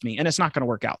against me and it's not going to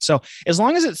work out. So as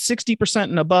long as it's 60%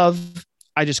 and above,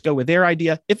 I just go with their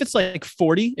idea. If it's like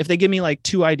 40, if they give me like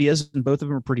 2 ideas and both of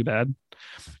them are pretty bad,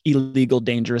 illegal,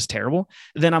 dangerous, terrible,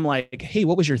 then I'm like, hey,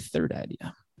 what was your third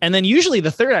idea? And then usually the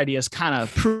third idea is kind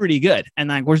of pretty good. And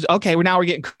like, we're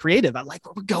getting creative. I like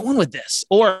where we're going with this.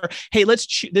 Or, hey,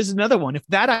 this is another one. If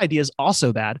that idea is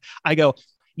also bad, I go,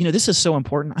 this is so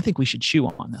important. I think we should chew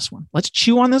on this one. Let's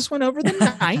chew on this one over the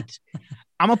night.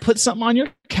 I'm going to put something on your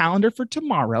calendar for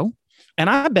tomorrow. And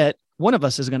I bet one of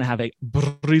us is going to have a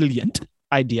brilliant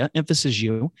idea, emphasis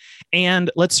you,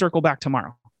 and let's circle back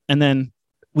tomorrow. And then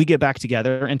we get back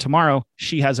together and tomorrow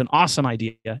she has an awesome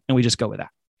idea and we just go with that.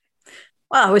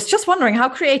 Well, I was just wondering, how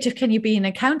creative can you be in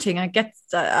accounting? I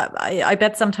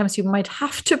bet sometimes you might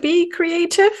have to be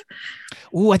creative.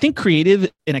 I think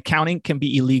creative in accounting can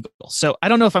be illegal. So I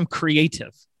don't know if I'm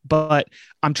creative, but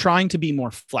I'm trying to be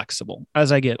more flexible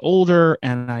as I get older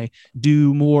and I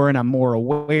do more and I'm more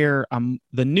aware.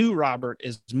 The new Robert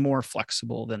is more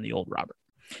flexible than the old Robert.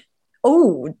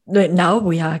 Oh, now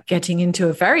we are getting into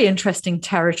a very interesting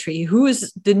territory. Who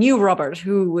is the new Robert?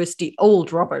 Who is the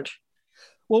old Robert?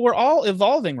 Well, we're all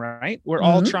evolving, right? We're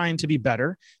all trying to be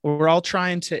better. We're all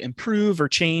trying to improve or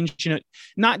change,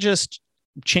 not just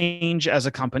change as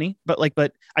a company, but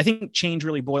I think change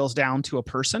really boils down to a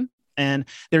person. And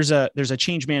there's a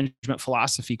change management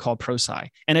philosophy called ProSci,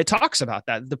 and it talks about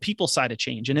that, the people side of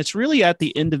change. And it's really at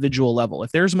the individual level.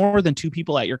 If there's more than 2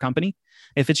 people at your company,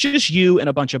 if it's just you and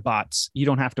a bunch of bots, you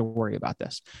don't have to worry about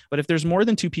this. But if there's more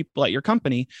than 2 people at your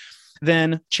company,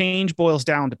 then change boils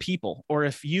down to people. Or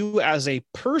if you as a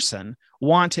person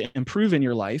want to improve in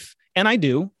your life, and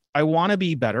I want to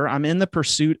be better. I'm in the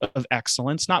pursuit of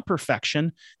excellence, not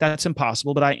perfection. That's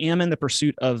impossible, but I am in the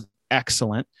pursuit of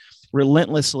excellent,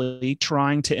 relentlessly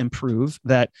trying to improve.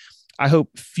 That I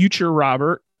hope future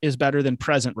Robert is better than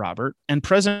present Robert, and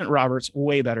present Robert's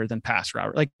way better than past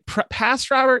Robert. Like past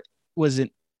Robert was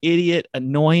an idiot,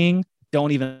 annoying,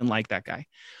 don't even like that guy.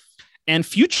 And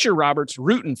future Robert's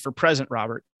rooting for present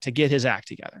Robert to get his act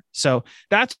together. So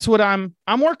that's what I'm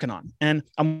working on. And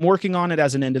I'm working on it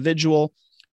as an individual,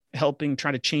 helping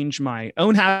try to change my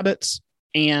own habits.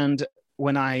 And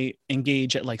when I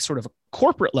engage at sort of a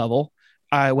corporate level,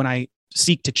 when I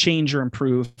seek to change or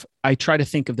improve, I try to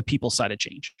think of the people side of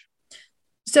change.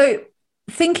 So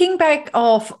thinking back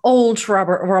of old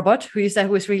Robert, who you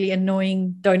said was really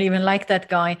annoying, don't even like that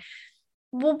guy.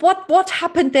 What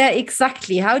happened there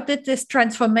exactly? How did this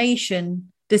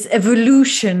transformation, this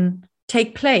evolution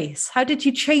take place? How did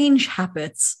you change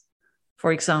habits,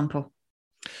 for example?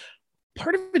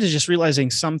 Part of it is just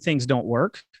realizing some things don't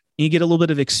work. You get a little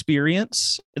bit of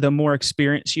experience. The more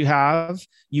experience you have,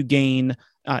 you gain,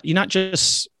 you're not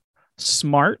just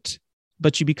smart,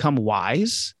 but you become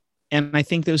wise. And I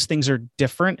think those things are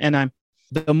different. And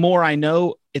the more I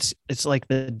know, it's like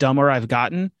the dumber I've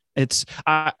gotten.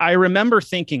 I remember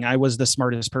thinking I was the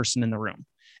smartest person in the room,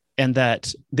 and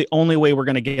that the only way we're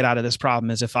going to get out of this problem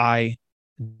is if I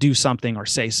do something or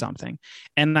say something.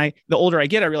 And the older I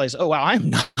get, I realize, oh, wow,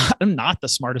 I'm not the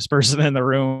smartest person in the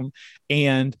room.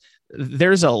 And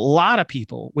there's a lot of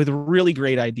people with really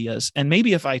great ideas. And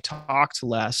maybe if I talked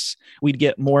less, we'd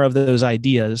get more of those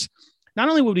ideas. Not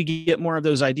only would we get more of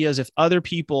those ideas, if other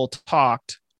people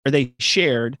talked or they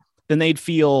shared, then they'd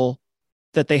feel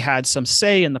that they had some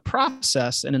say in the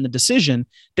process and in the decision.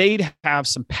 They'd have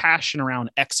some passion around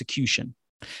execution.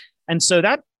 And so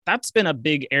that's been a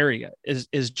big area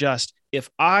is just, if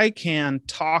I can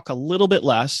talk a little bit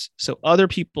less, so other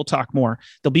people talk more,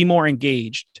 they'll be more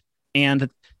engaged, and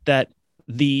that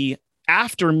the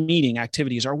after meeting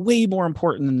activities are way more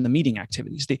important than the meeting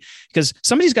activities, because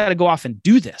somebody's got to go off and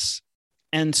do this.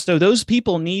 And so those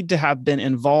people need to have been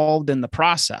involved in the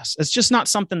process. It's just not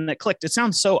something that clicked. It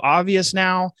sounds so obvious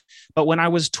now, but when I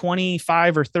was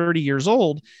 25 or 30 years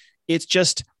old, it's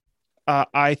just,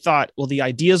 I thought, well, the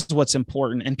idea is what's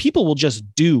important, and people will just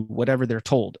do whatever they're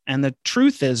told. And the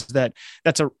truth is that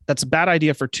that's a bad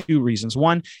idea for 2 reasons.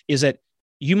 One is that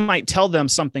you might tell them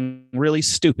something really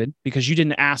stupid because you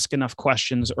didn't ask enough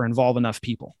questions or involve enough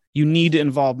people. You need to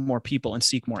involve more people and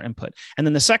seek more input. And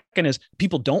then the second is,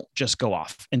 people don't just go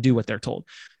off and do what they're told.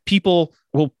 People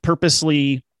will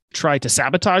purposely try to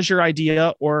sabotage your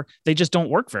idea, or they just don't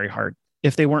work very hard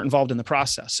if they weren't involved in the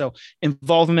process. So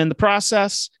involve them in the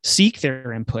process, seek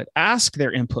their input, ask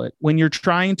their input. When you're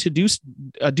trying to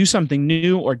do something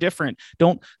new or different,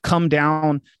 don't come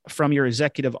down from your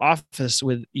executive office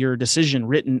with your decision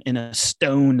written in a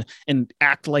stone and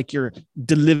act like you're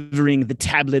delivering the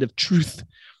tablet of truth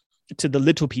to the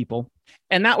little people.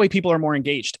 And that way people are more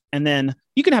engaged. And then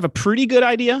you can have a pretty good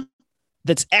idea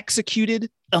that's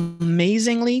executed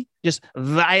amazingly, just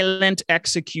violent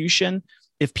execution,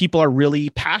 if people are really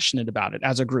passionate about it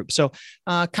as a group. So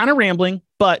kind of rambling,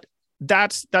 but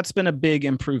that's been a big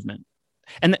improvement.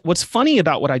 And what's funny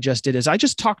about what I just did is I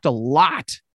just talked a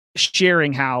lot,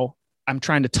 sharing how I'm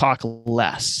trying to talk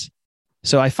less.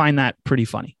 So I find that pretty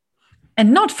funny.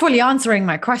 And not fully answering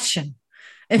my question,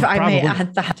 if I may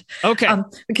add that. Okay.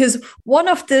 Because one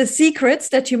of the secrets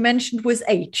that you mentioned was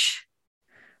age.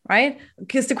 Right?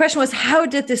 Because the question was, how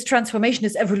did this transformation,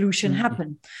 this evolution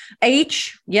happen?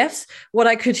 Age, yes. What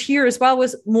I could hear as well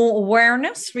was more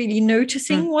awareness, really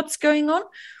noticing what's going on.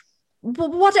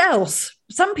 But what else?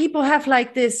 Some people have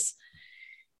this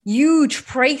huge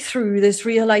breakthrough, this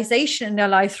realization in their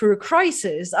life through a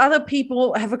crisis. Other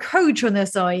people have a coach on their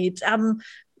side.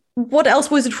 What else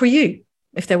was it for you,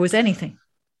 if there was anything?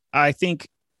 I think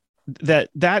that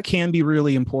can be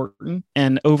really important.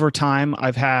 And over time,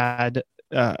 I've had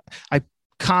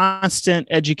constant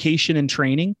education and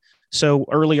training. So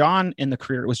early on in the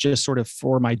career, it was just sort of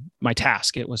for my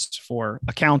task. It was for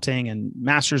accounting and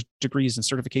master's degrees and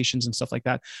certifications and stuff like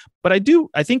that. But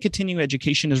I think continuing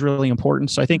education is really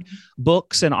important. So I think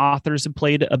books and authors have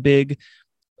played a big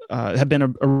have been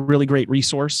a really great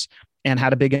resource and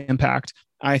had a big impact.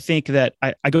 I think that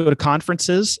I go to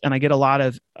conferences and I get a lot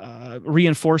of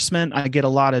reinforcement. I get a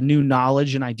lot of new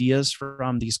knowledge and ideas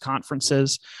from these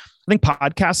conferences. I think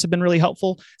podcasts have been really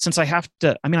helpful since I have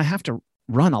to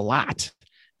run a lot,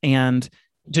 and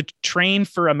to train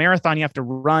for a marathon, you have to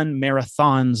run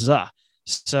marathons.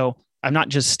 So I'm not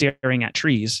just staring at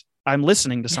trees. I'm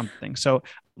listening to something. So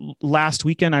last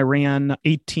weekend I ran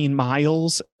 18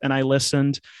 miles and I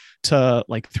listened to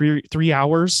like three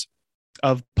hours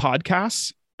of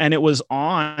podcasts, and it was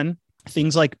on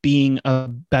things like being a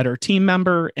better team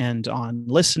member and on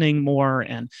listening more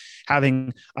and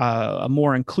having a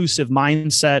more inclusive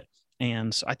mindset.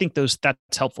 And I think that's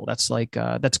helpful. That's like,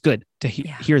 that's good to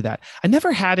hear that. I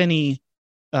never had any,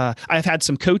 I've had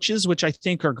some coaches, which I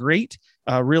think are great,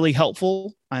 really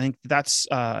helpful. I think that's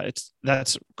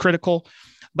critical,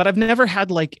 but I've never had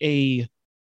like a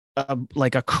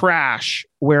crash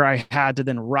where I had to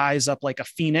then rise up like a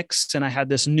phoenix and I had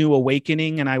this new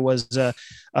awakening and I was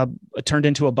turned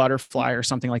into a butterfly or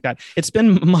something like that. It's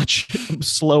been much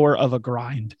slower of a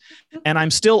grind, and I'm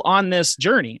still on this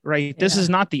journey, right? This is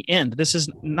not the end. This is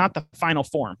not the final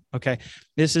form. Okay.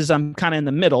 I'm kind of in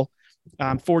the middle.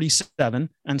 I'm 47.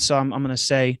 And so I'm going to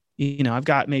say, I've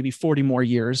got maybe 40 more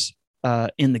years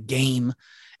in the game.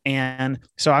 And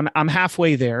so I'm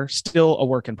halfway there, still a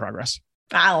work in progress.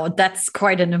 Wow, that's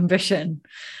quite an ambition.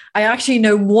 I actually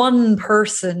know one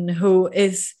person who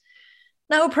is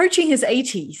now approaching his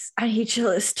 80s, and he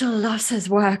still loves his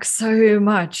work so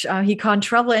much. He can't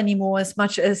travel anymore as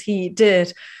much as he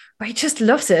did, but he just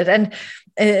loves it. And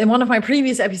in one of my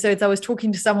previous episodes, I was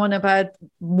talking to someone about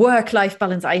work-life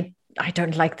balance. I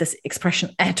don't like this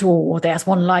expression at all. There's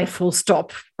one life, full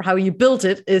stop. How you build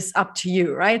it is up to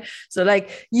you, right? So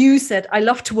like you said, I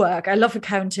love to work. I love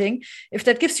accounting. If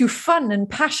that gives you fun and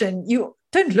passion, you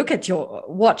don't look at your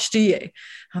watch, do you?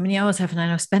 How many hours have I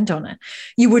now spent on it?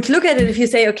 You would look at it if you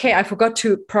say, okay, I forgot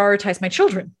to prioritize my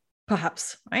children,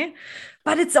 perhaps, right?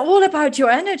 But it's all about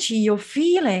your energy, your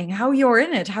feeling, how you're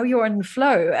in it, how you're in the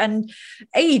flow. And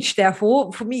age,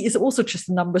 therefore, for me, is also just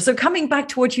a number. So coming back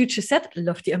to what you just said,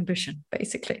 love the ambition,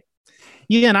 basically.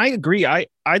 Yeah, and I agree.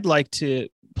 I'd like to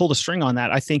pull the string on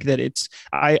that. I think that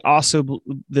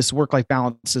this work-life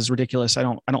balance is ridiculous. I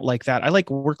don't like that. I like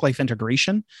work-life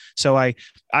integration. So I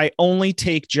only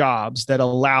take jobs that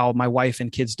allow my wife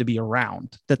and kids to be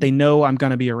around, that they know I'm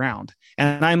going to be around.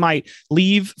 And I might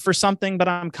leave for something, but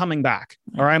I'm coming back.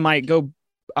 Or I might go,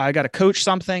 I got to coach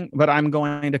something, but I'm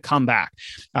going to come back.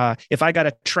 If I got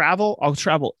to travel, I'll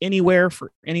travel anywhere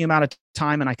for any amount of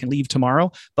time and I can leave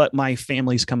tomorrow, but my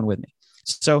family's coming with me.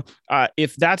 So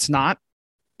if that's not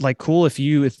like cool, if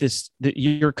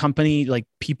your company, like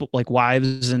people like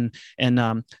wives and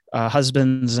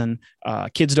husbands and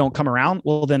kids don't come around,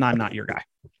 well, then I'm not your guy.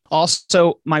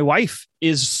 Also, my wife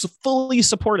is fully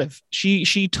supportive.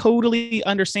 She totally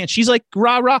understands. She's like,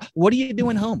 rah, rah, what are you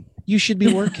doing home? You should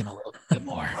be working a little bit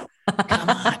more. Come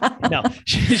on. No,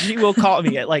 she will call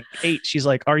me at like 8. She's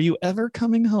like, are you ever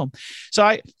coming home?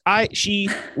 So she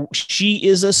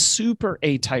is a super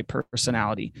A-type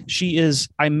personality.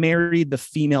 I married the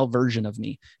female version of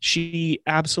me. She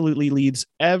absolutely leads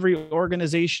every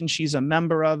organization she's a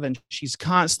member of, and she's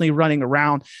constantly running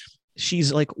around.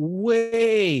 She's like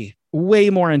way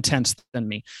more intense than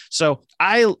me. So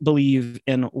I believe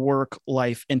in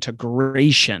work-life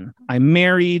integration. I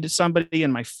married somebody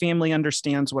and my family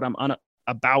understands what I'm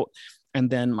about. And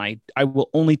then I will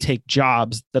only take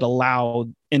jobs that allow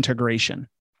integration.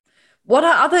 What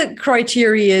are other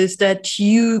criteria that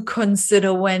you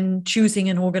consider when choosing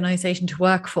an organization to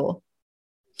work for?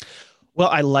 Well,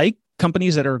 I like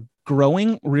companies that are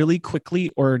growing really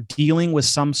quickly or dealing with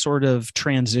some sort of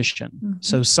transition. Mm-hmm.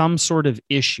 So some sort of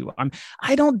issue.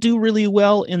 I don't do really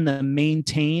well in the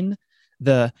maintain.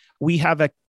 We have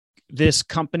this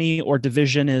company or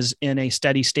division is in a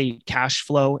steady state cash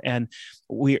flow, and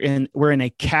we're in a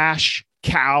cash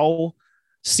cow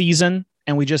season,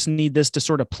 and we just need this to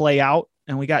sort of play out.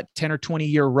 And we got 10 or 20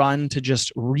 year run to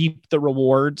just reap the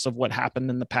rewards of what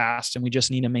happened in the past. And we just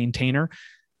need a maintainer.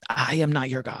 I am not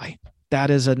your guy. That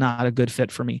is not a good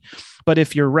fit for me. But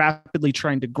if you're rapidly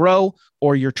trying to grow,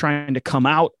 or you're trying to come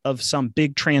out of some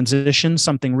big transition,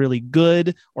 something really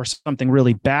good or something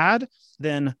really bad,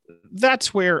 then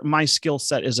that's where my skill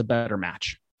set is a better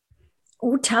match.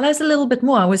 Oh, tell us a little bit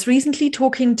more. I was recently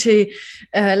talking to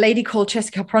a lady called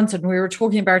Jessica Bronson. We were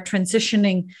talking about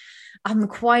transitioning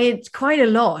quite a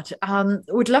lot.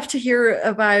 Would love to hear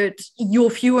about your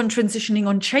view on transitioning,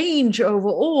 on change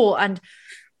overall, and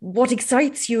what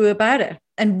excites you about it,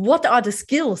 and what are the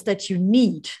skills that you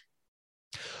need?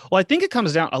 Well, I think it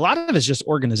comes down, a lot of it is just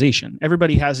organization.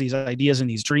 Everybody has these ideas and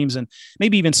these dreams, and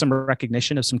maybe even some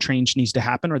recognition of some change needs to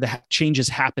happen, or the changes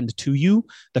happened to you.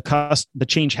 The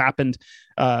change happened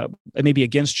maybe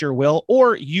against your will,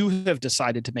 or you have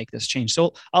decided to make this change.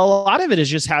 So a lot of it is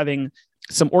just having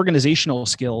some organizational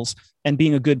skills and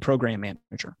being a good program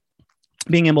manager.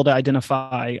 Being able to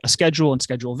identify a schedule and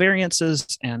schedule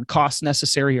variances and costs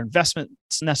necessary or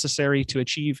investments necessary to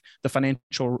achieve the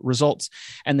financial results,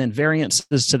 and then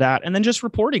variances to that, and then just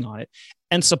reporting on it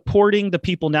and supporting the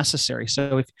people necessary.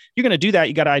 So if you're going to do that,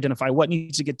 you got to identify what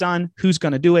needs to get done, who's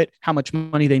going to do it, how much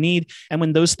money they need. And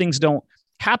when those things don't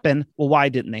happen, well, why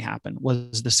didn't they happen?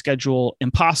 Was the schedule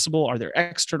impossible? Are there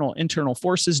external, internal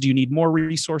forces? Do you need more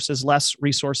resources, less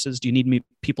resources? Do you need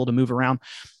people to move around?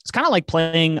 It's kind of like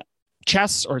playing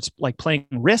chess, or it's like playing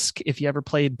Risk if you ever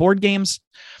played board games.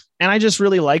 And I just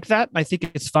really like that. I think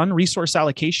it's fun, resource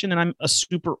allocation. And I'm a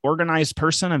super organized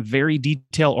person. I'm very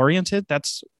detail oriented.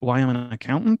 That's why I'm an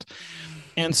accountant.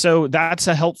 And so that's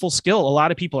a helpful skill. A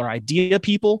lot of people are idea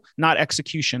people, not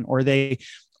execution, or they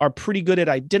are pretty good at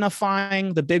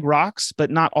identifying the big rocks,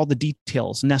 but not all the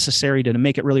details necessary to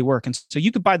make it really work. And so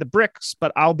you could buy the bricks,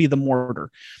 but I'll be the mortar.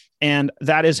 And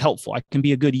that is helpful. I can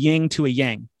be a good yin to a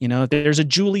yang. You know, if there's a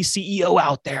Julie CEO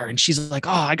out there and she's like,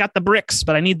 oh, I got the bricks,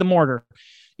 but I need the mortar.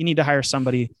 You need to hire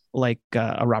somebody like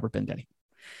a Robert Bendetti.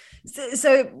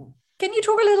 So can you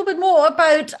talk a little bit more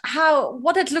about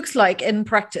what it looks like in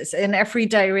practice, in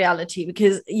everyday reality?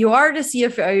 Because you are the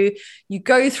CFO, you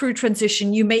go through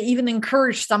transition, you may even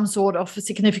encourage some sort of a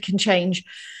significant change.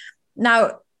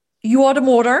 Now, you are the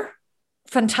mortar,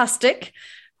 fantastic.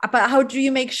 But how do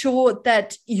you make sure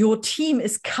that your team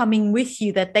is coming with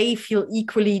you, that they feel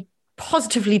equally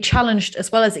positively challenged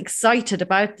as well as excited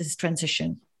about this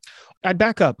transition? I'd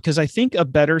back up, because I think a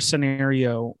better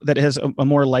scenario that has a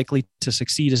more likely to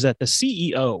succeed is that the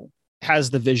CEO has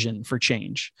the vision for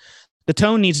change. The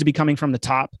tone needs to be coming from the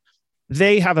top.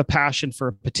 They have a passion for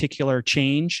a particular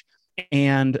change.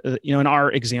 And, in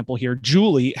our example here,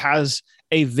 Julie has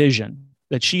a vision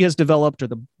that she has developed, or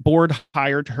the board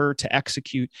hired her to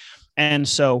execute. And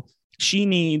so she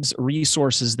needs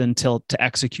resources then to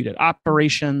execute it,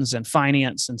 operations and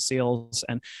finance and sales.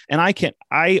 And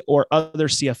I or other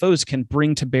CFOs can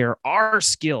bring to bear our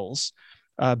skills,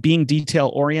 being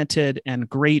detail oriented and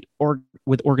great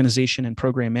with organization and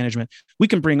program management. We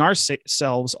can bring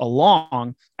ourselves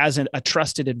along as a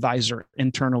trusted advisor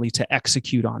internally to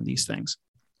execute on these things.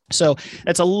 So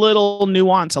it's a little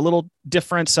nuance, a little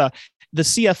difference. The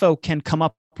CFO can come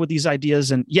up with these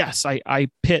ideas. And yes, I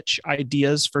pitch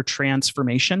ideas for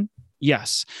transformation.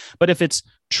 Yes. But if it's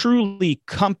truly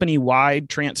company-wide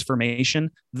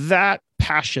transformation, that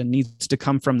passion needs to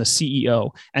come from the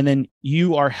CEO. And then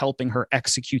you are helping her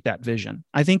execute that vision.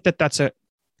 I think that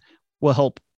will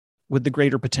help with the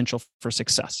greater potential for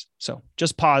success. So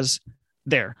just pause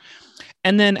there.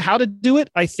 And then how to do it,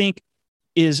 I think,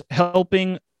 is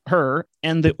helping her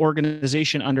and the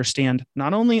organization understand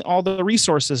not only all the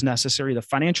resources necessary, the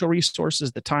financial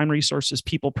resources, the time resources,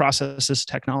 people, processes,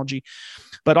 technology,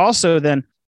 but also then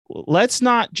let's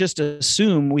not just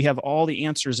assume we have all the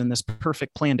answers in this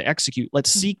perfect plan to execute.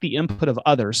 Let's seek the input of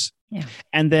others,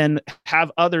 and then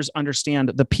have others understand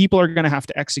the people are going to have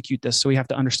to execute this. So we have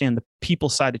to understand the people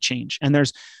side of change. And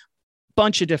there's a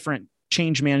bunch of different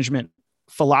change management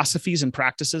philosophies and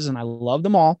practices, and I love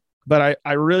them all. But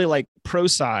I really like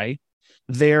ProSci,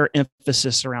 their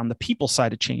emphasis around the people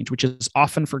side of change, which is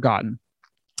often forgotten.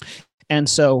 And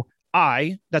so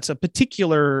that's a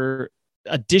particular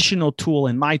additional tool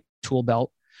in my tool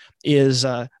belt, is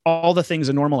all the things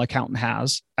a normal accountant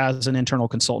has as an internal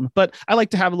consultant. But I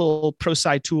like to have a little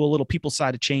ProSci tool, a little people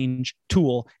side of change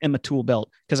tool in my tool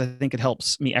belt, because I think it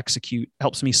helps me execute,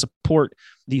 helps me support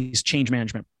these change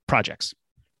management projects.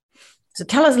 So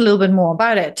tell us a little bit more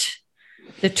about it.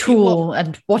 The tool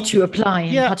and what you apply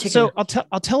in particular. So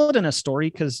I'll tell it in a story,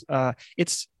 because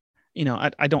it's,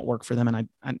 I don't work for them,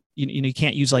 and you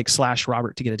can't use like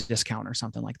 /Robert to get a discount or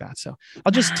something like that. So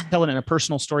I'll just tell it in a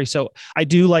personal story. So I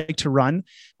do like to run,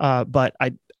 but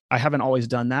I haven't always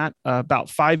done that. About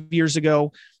 5 years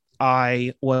ago,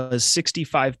 I was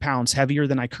 65 pounds heavier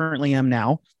than I currently am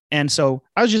now. And so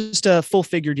I was just a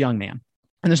full-figured young man.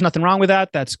 And there's nothing wrong with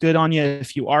that. That's good on you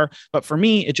if you are. But for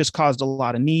me, it just caused a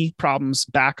lot of knee problems,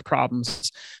 back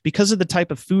problems, because of the type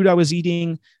of food I was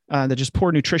eating, the just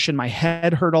poor nutrition. My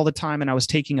head hurt all the time, and I was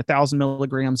taking 1,000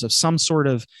 milligrams of some sort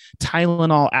of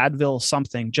Tylenol, Advil,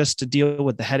 something, just to deal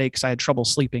with the headaches. I had trouble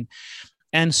sleeping.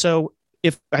 And so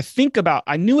if I think about,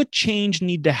 I knew a change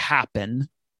needed to happen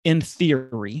in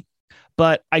theory,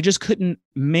 but I just couldn't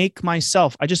make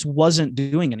myself, I just wasn't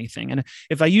doing anything. And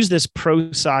if I use this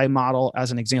ProSci model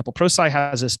as an example, ProSci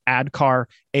has this ADKAR,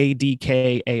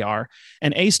 ADKAR,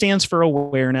 and A stands for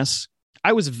awareness.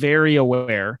 I was very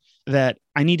aware that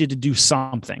I needed to do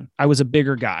something. I was a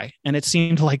bigger guy, and it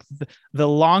seemed like the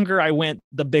longer I went,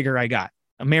 the bigger I got.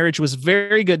 A marriage was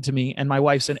very good to me, and my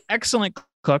wife's an excellent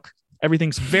cook.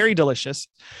 Everything's very delicious,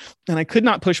 and I could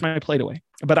not push my plate away.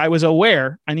 But I was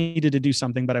aware I needed to do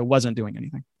something, but I wasn't doing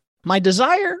anything. My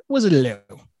desire was low.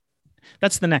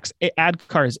 That's the next.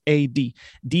 ADKAR is AD,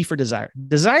 D for desire.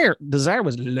 Desire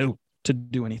was low to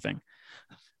do anything.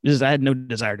 I had no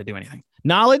desire to do anything.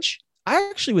 Knowledge, I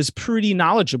actually was pretty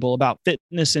knowledgeable about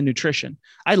fitness and nutrition.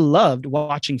 I loved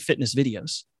watching fitness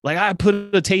videos. Like I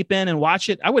put a tape in and watch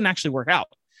it. I wouldn't actually work out,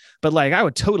 but like I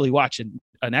would totally watch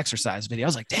an exercise video. I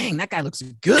was like, dang, that guy looks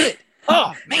good.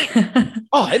 Oh man.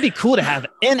 Oh, it'd be cool to have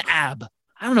an ab.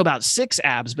 I don't know about 6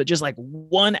 abs, but just like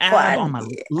one ab on my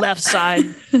left side.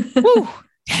 Woo,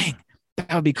 dang,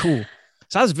 that would be cool.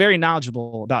 So I was very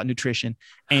knowledgeable about nutrition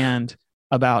and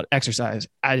about exercise.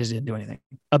 I just didn't do anything.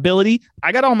 Ability,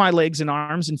 I got all my legs and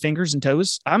arms and fingers and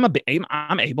toes. I'm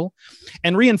able.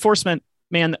 And reinforcement,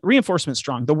 man, reinforcement's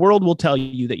strong. The world will tell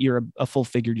you that you're a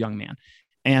full-figured young man.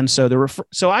 And so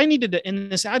so I needed to, in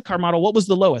this ADKAR model, what was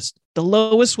the lowest? The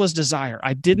lowest was desire.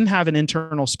 I didn't have an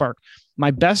internal spark. My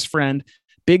best friend,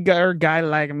 bigger guy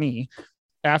like me,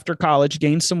 after college,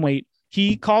 gained some weight.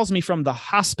 He calls me from the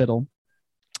hospital,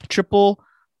 triple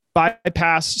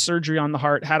bypass surgery on the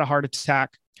heart, had a heart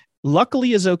attack.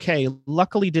 Luckily is okay.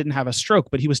 Luckily didn't have a stroke,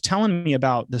 but he was telling me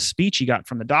about the speech he got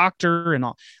from the doctor and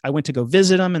all. I went to go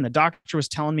visit him, and the doctor was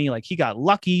telling me like he got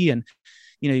lucky, and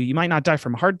you might not die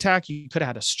from a heart attack. You could have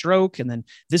had a stroke. And then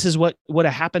this is what would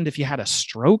have happened if you had a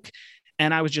stroke.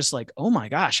 And I was just like, oh my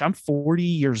gosh, I'm 40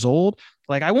 years old.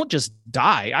 Like I won't just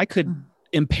die. I could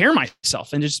impair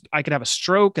myself and I could have a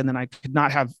stroke, and then I could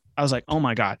not have. I was like, oh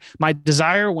my God, my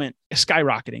desire went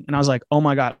skyrocketing. And I was like, oh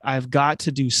my God, I've got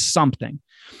to do something.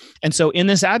 And so in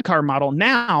this ADKAR model,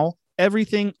 now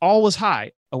everything, all was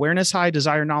high. Awareness high,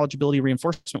 desire, knowledge, ability,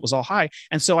 reinforcement was all high.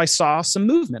 And so I saw some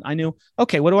movement. I knew,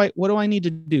 okay, what do I need to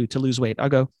do to lose weight? I'll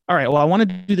go, all right, well, I want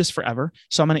to do this forever.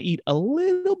 So I'm going to eat a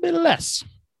little bit less,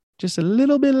 just a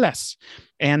little bit less.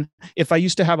 And if I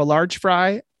used to have a large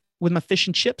fry with my fish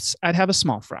and chips, I'd have a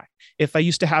small fry. If I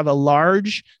used to have a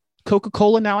large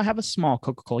Coca-Cola, now I have a small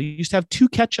Coca-Cola. You used to have 2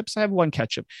 ketchups, I have 1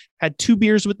 ketchup. Had 2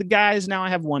 beers with the guys, now I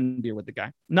have 1 beer with the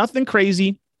guy. Nothing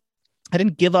crazy. I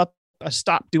didn't give up. I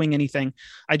stopped doing anything.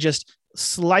 I just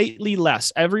slightly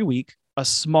less every week, a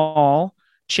small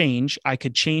change. I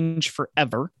could change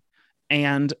forever.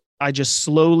 And I just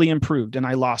slowly improved, and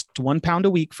I lost 1 pound a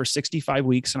week for 65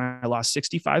 weeks. And I lost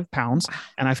 65 pounds,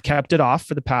 and I've kept it off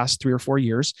for the past 3 or 4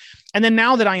 years. And then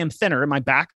now that I am thinner, my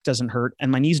back doesn't hurt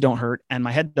and my knees don't hurt and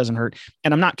my head doesn't hurt,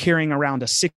 and I'm not carrying around a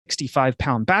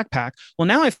 65-pound backpack. Well,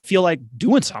 now I feel like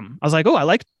doing something. I was like, oh, I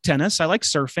like tennis. I like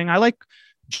surfing. I like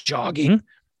jogging.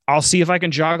 I'll see if I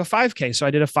can jog a 5K. So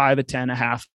I did a 5, a 10, a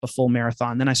half, a full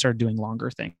marathon. Then I started doing longer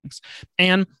things.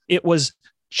 And it was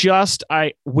just,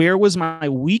 where was my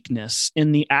weakness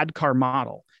in the ADKAR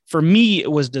model? For me,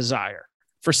 it was desire.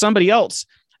 For somebody else,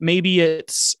 maybe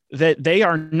it's that they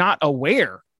are not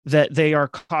aware that they are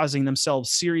causing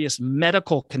themselves serious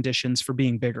medical conditions for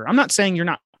being bigger. I'm not saying you're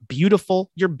not beautiful.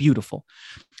 You're beautiful,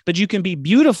 but you can be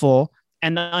beautiful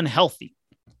and unhealthy.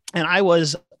 And I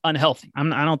was unhealthy. I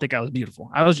don't think I was beautiful.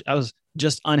 I was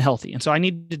just unhealthy. And so I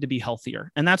needed to be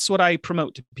healthier. And that's what I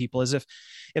promote to people is if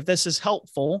this is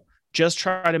helpful, just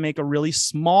try to make a really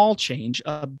small change,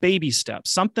 a baby step,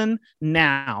 something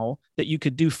now that you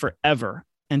could do forever.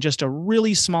 And just a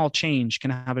really small change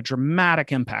can have a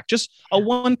dramatic impact. Just a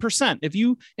 1%. If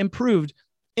you improved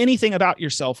anything about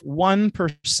yourself,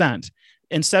 1%,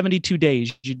 in 72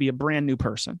 days, you'd be a brand new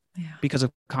person because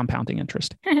of compounding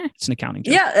interest. It's an accounting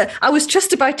joke. Yeah, I was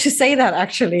just about to say that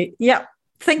actually. Yeah.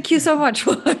 Thank you so much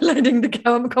for highlighting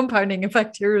the compounding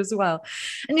effect here as well.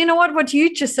 And you know what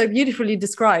you just so beautifully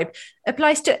described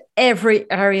applies to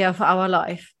every area of our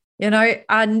life,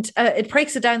 and it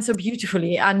breaks it down so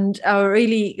beautifully and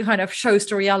really kind of shows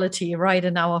the reality right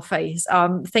in our face.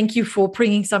 Thank you for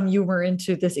bringing some humor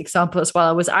into this example as well.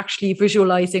 I was actually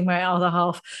visualizing my other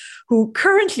half, who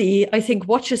currently, I think,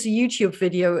 watches a YouTube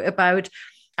video about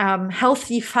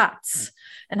healthy fats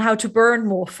and how to burn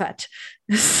more fat,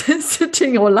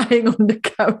 sitting or lying on the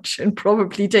couch and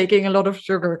probably taking a lot of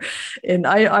sugar in.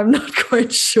 I'm not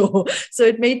quite sure. So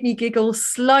it made me giggle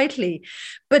slightly.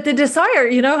 But the desire,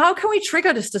 how can we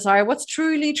trigger this desire? What's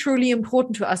truly, truly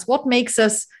important to us? What makes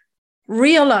us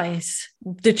realize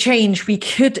the change we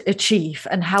could achieve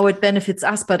and how it benefits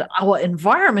us, but our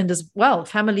environment as well,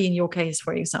 family in your case,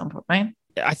 for example, right?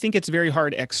 I think it's very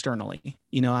hard externally.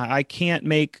 I can't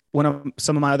make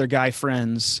some of my other guy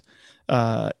friends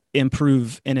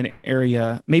improve in an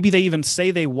area. Maybe they even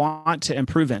say they want to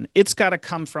improve in. It's got to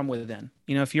come from within.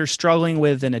 If you're struggling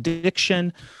with an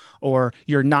addiction or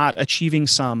you're not achieving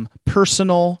some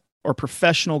personal or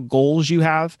professional goals you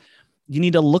have, you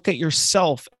need to look at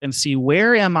yourself and see,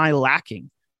 where am I lacking?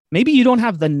 Maybe you don't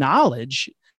have the knowledge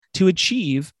to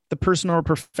achieve the personal or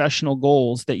professional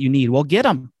goals that you need. Well, get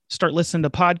them. Start listening to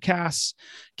podcasts,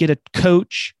 get a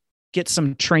coach, get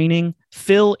some training,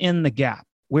 fill in the gap.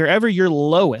 Wherever you're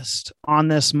lowest on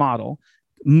this model,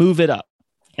 move it up.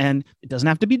 And it doesn't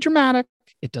have to be dramatic.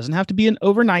 It doesn't have to be an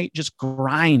overnight. Just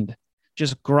grind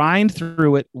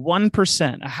through it. 1%,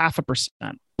 0.5%,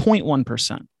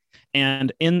 0.1%.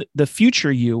 And in the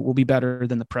future, you will be better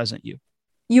than the present you.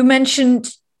 You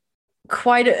mentioned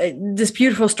this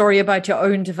beautiful story about your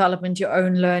own development, your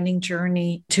own learning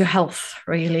journey to health,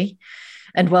 really,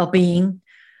 and well-being.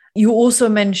 You also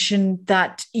mentioned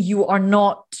that you are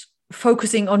not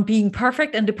focusing on being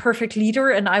perfect and the perfect leader.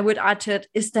 And I would add to it,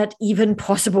 is that even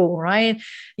possible, right?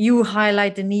 You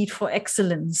highlight the need for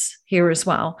excellence here as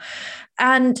well.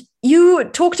 And you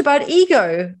talked about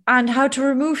ego and how to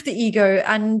remove the ego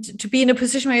and to be in a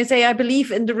position where you say, I believe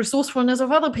in the resourcefulness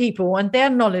of other people and their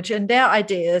knowledge and their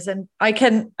ideas, and I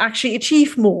can actually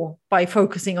achieve more by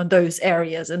focusing on those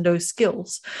areas and those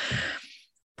skills.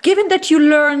 Given that you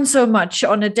learn so much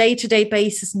on a day-to-day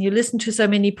basis and you listen to so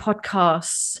many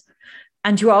podcasts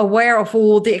and you are aware of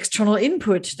all the external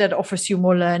input that offers you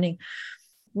more learning,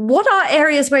 what are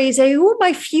areas where you say, oh,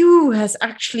 my view has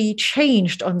actually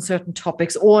changed on certain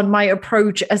topics or on my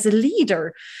approach as a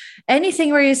leader?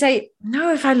 Anything where you say,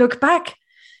 no, if I look back,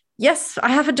 yes, I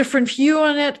have a different view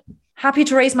on it. Happy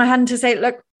to raise my hand to say,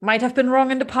 look, might have been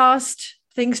wrong in the past.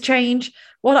 Things change.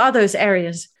 What are those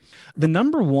areas? The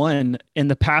number one in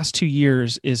the past 2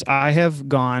 years is I have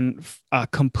gone a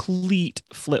complete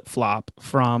flip-flop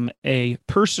from a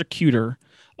persecutor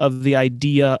of the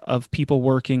idea of people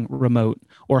working remote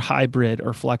or hybrid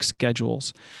or flex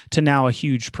schedules to now a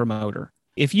huge promoter.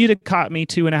 If you'd have caught me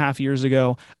 2.5 years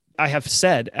ago, I have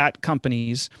said at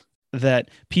companies that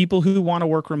people who want to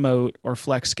work remote or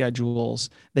flex schedules,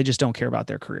 they just don't care about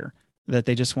their career, that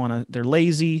they just want to, they're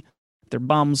lazy, they're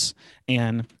bums,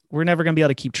 and we're never going to be able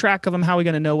to keep track of them. How are we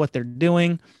going to know what they're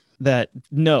doing? That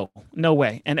no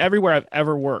way. And everywhere I've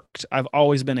ever worked, I've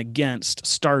always been against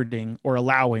starting or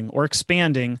allowing or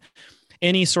expanding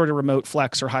any sort of remote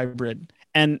flex or hybrid.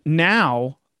 And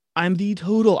now I'm the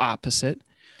total opposite.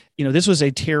 This was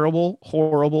a terrible,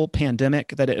 horrible pandemic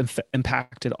that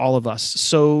impacted all of us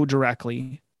so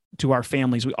directly to our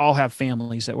families. We all have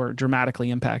families that were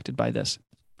dramatically impacted by this.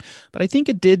 But I think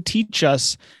it did teach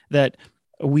us that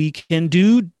we can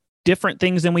do different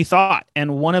things than we thought.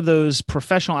 And one of those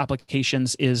professional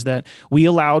applications is that we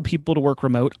allowed people to work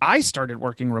remote. I started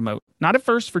working remote. Not at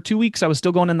first. For 2 weeks, I was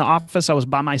still going in the office. I was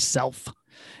by myself.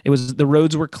 The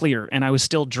roads were clear and I was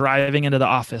still driving into the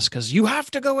office because you have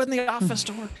to go in the office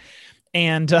to work.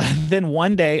 And then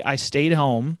one day I stayed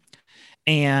home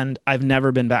and I've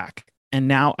never been back. And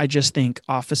now I just think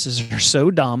offices are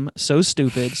so dumb, so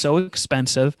stupid, so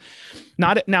expensive.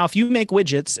 Now, if you make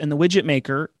widgets and the widget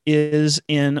maker is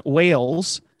in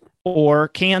Wales or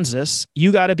Kansas,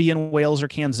 you got to be in Wales or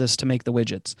Kansas to make the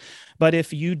widgets. But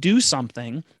if you do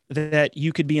something that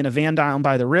you could be in a van down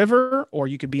by the river, or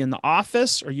you could be in the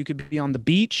office, or you could be on the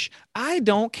beach, I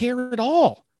don't care at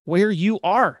all where you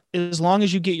are, as long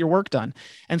as you get your work done.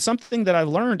 And something that I've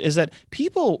learned is that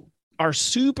people are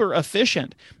super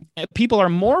efficient. People are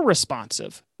more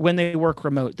responsive when they work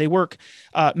remote. They work,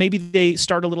 maybe they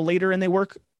start a little later and they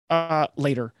work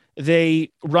later. They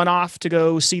run off to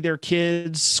go see their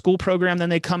kids' school program, then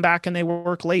they come back and they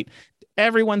work late.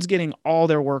 Everyone's getting all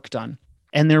their work done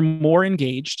and they're more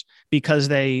engaged because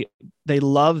they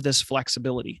love this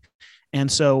flexibility.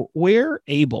 And so where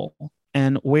able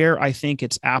and where I think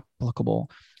it's applicable,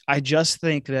 I just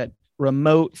think that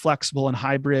remote, flexible, and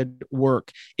hybrid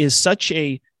work is such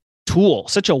a tool,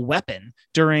 such a weapon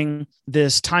during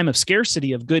this time of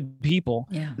scarcity of good people,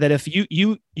 that if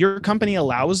your company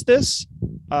allows this,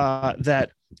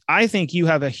 that I think you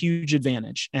have a huge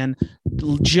advantage. And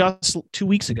just 2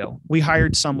 weeks ago, we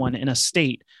hired someone in a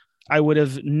state I would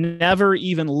have never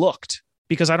even looked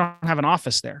because I don't have an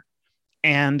office there.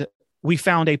 And we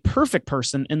found a perfect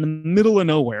person in the middle of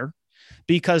nowhere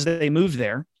because they moved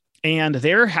there. And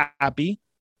they're happy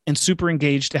and super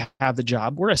engaged to have the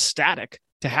job. We're ecstatic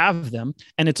to have them.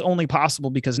 And it's only possible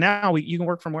because now you can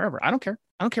work from wherever. I don't care.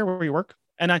 I don't care where you work.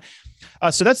 And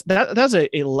so that's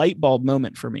a light bulb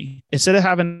moment for me. Instead of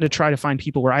having to try to find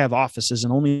people where I have offices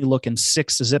and only look in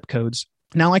 6 zip codes,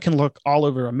 now I can look all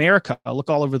over America, look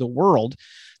all over the world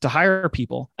to hire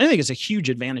people. I think it's a huge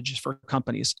advantage for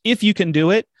companies. If you can do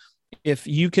it, if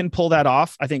you can pull that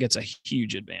off, I think it's a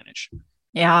huge advantage.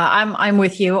 Yeah, I'm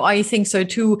with you. I think so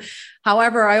too.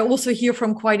 However, I also hear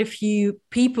from quite a few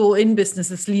people in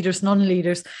businesses, leaders,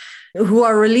 non-leaders, who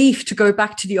are relieved to go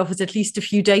back to the office at least a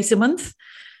few days a month,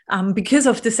 because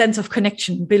of the sense of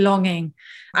connection, belonging,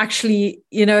 actually,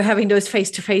 having those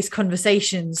face-to-face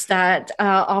conversations that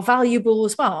are valuable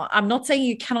as well. I'm not saying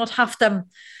you cannot have them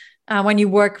when you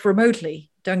work remotely.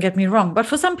 Don't get me wrong. But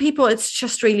for some people, it's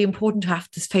just really important to have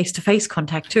this face-to-face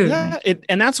contact too. Yeah, right?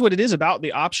 And that's what it is about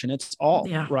the option. It's all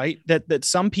right. That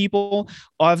some people,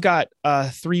 I've got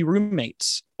 3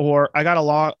 roommates, or I got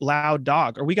a loud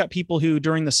dog, or we got people who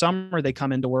during the summer, they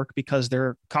come into work because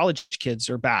their college kids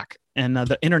are back and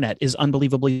the internet is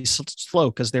unbelievably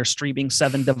slow because they're streaming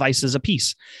 7 devices a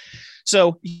piece.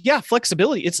 So yeah,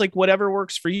 flexibility. It's like whatever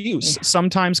works for you. Yeah.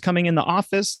 Sometimes coming in the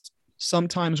office,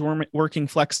 sometimes we're working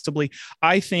flexibly.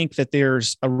 I think that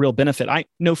there's a real benefit. I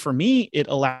know for me, it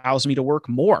allows me to work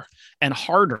more and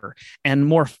harder and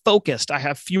more focused. I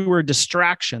have fewer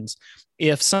distractions.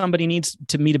 If somebody needs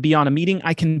me to be on a meeting,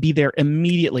 I can be there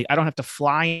immediately. I don't have to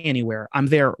fly anywhere. I'm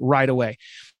there right away.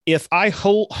 If I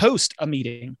host a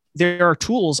meeting, there are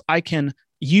tools I can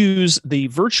use the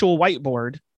virtual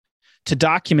whiteboard to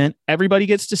document. Everybody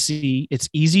gets to see. It's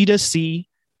easy to see.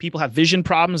 People have vision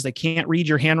problems. They can't read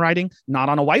your handwriting, not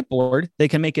on a whiteboard. They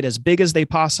can make it as big as they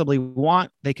possibly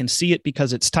want. They can see it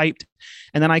because it's typed.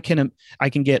 And then I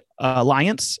can get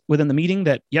alliance within the meeting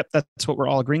that, yep, that's what we're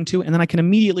all agreeing to. And then I can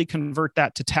immediately convert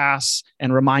that to tasks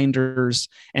and reminders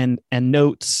and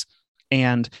notes.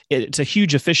 And it's a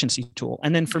huge efficiency tool.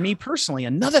 And then for me personally,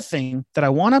 another thing that I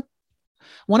want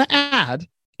to add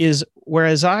is,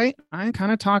 whereas I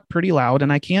kind of talk pretty loud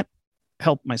and I can't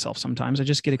help myself sometimes, I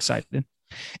just get excited,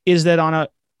 is that on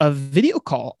a video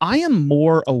call, I am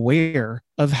more aware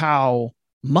of how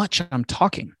much I'm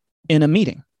talking in a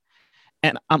meeting.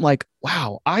 And I'm like,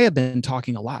 wow, I have been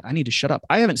talking a lot. I need to shut up.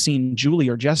 I haven't seen Julie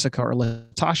or Jessica or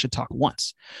Latasha talk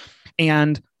once.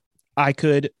 And I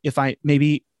could, if I,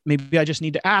 maybe I just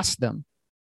need to ask them.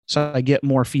 So I get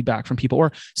more feedback from people.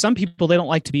 Or some people, they don't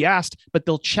like to be asked, but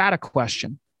they'll chat a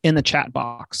question in the chat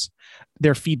box,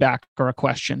 their feedback or a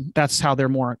question. That's how they're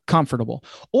more comfortable.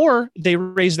 Or they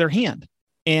raise their hand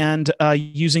and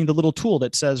using the little tool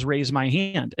that says, raise my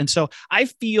hand. And so I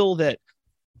feel that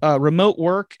remote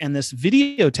work and this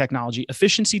video technology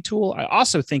efficiency tool, I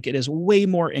also think it is way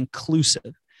more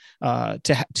inclusive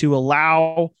to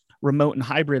allow remote and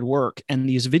hybrid work. And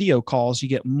these video calls, you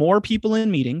get more people in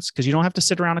meetings because you don't have to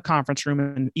sit around a conference room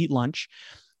and eat lunch.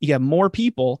 You get more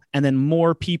people, and then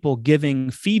more people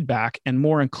giving feedback and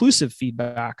more inclusive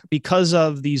feedback because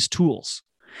of these tools.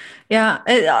 Yeah,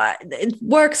 it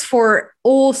works for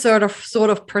all sort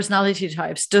of personality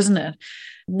types, doesn't it?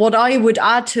 What I would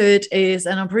add to it is,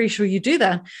 and I'm pretty sure you do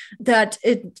that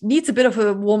it needs a bit of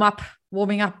a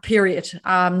warming up period,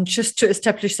 just to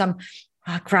establish some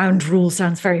ground rules.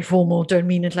 Sounds very formal, don't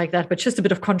mean it like that, but just a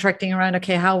bit of contracting around,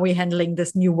 okay, how are we handling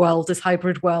this new world, this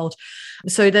hybrid world,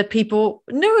 so that people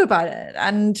know about it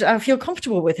and feel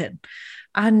comfortable with it.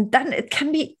 And then it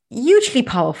can be hugely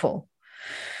powerful.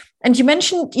 And you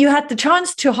mentioned you had the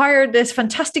chance to hire this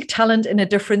fantastic talent in a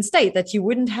different state that you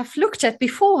wouldn't have looked at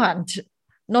beforehand,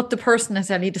 not the person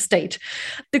necessarily, the state.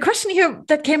 The question here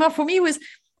that came up for me was,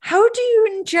 how do you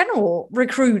in general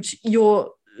recruit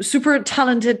your super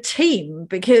talented team?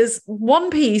 Because one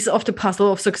piece of the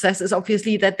puzzle of success is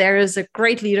obviously that there is a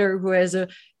great leader who has a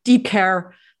deep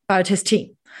care about his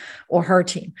team or her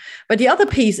team. But the other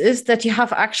piece is that you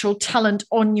have actual talent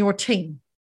on your team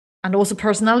and also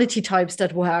personality types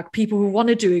that work, people who want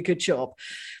to do a good job.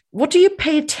 What do you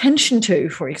pay attention to,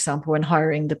 for example, when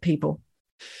hiring the people?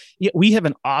 Yeah, we have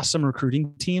an awesome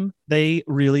recruiting team. They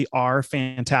really are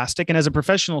fantastic. And as a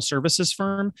professional services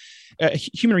firm,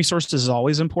 human resources is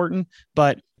always important,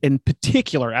 but in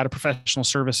particular at a professional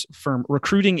service firm,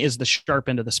 recruiting is the sharp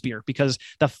end of the spear, because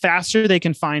the faster they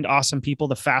can find awesome people,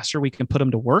 the faster we can put them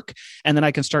to work. And then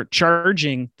I can start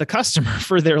charging the customer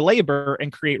for their labor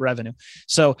and create revenue.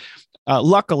 So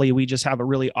luckily, we just have a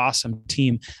really awesome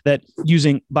team that,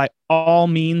 using by all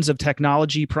means of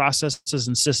technology, processes,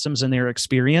 and systems and their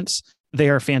experience, they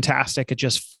are fantastic at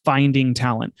just finding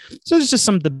talent. So it's just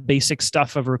some of the basic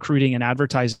stuff of recruiting and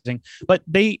advertising, but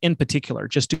they in particular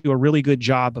just do a really good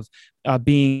job of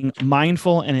being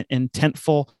mindful and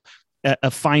intentful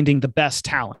of finding the best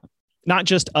talent, not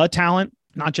just a talent,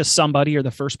 not just somebody or the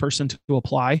first person to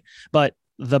apply, but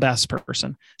the best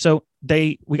person. So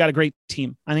we got a great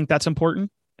team. I think that's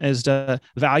important, is to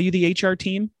value the HR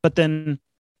team, but then,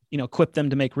 equip them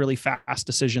to make really fast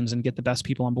decisions and get the best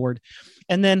people on board.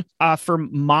 And then for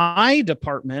my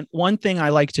department, one thing I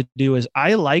like to do is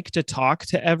I like to talk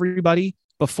to everybody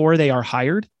before they are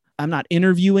hired. I'm not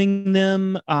interviewing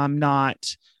them. I'm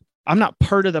not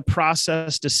part of the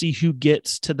process to see who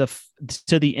gets to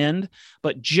the end,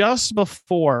 but just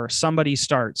before somebody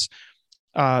starts,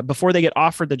 before they get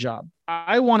offered the job,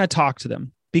 I want to talk to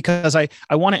them, because I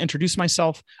want to introduce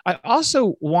myself. I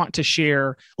also want to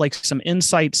share like some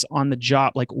insights on the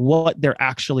job, like what they're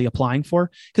actually applying for.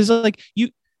 Because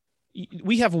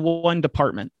we have one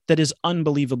department that is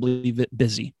unbelievably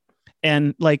busy,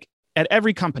 and like at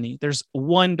every company, there's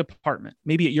one department.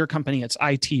 Maybe at your company, it's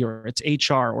IT, or it's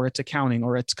HR, or it's accounting,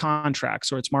 or it's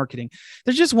contracts, or it's marketing.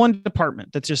 There's just one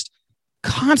department that's just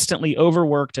constantly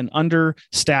overworked and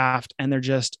understaffed, and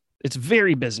it's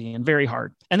very busy and very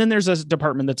hard. And then there's a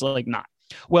department that's like not.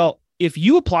 Well, if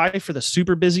you apply for the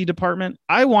super busy department,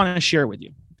 I want to share with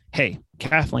you, hey,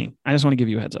 Kathleen, I just want to give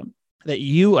you a heads up that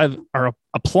you are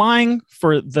applying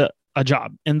for a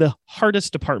job in the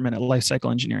hardest department at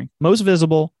lifecycle engineering, most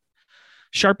visible,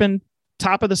 sharpened,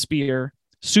 top of the spear,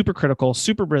 super critical,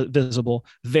 super visible,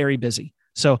 very busy.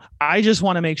 So I just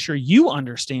want to make sure you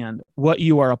understand what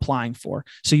you are applying for,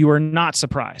 so you are not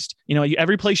surprised.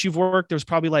 Every place you've worked, there's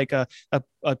probably like a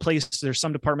place, there's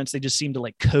some departments, they just seem to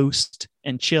like coast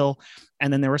and chill.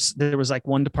 And then there was like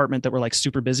one department that were like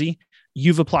super busy.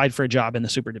 You've applied for a job in the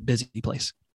super busy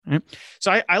place. Right?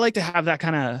 So I like to have that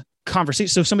kind of conversation.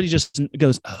 So if somebody just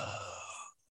goes, oh,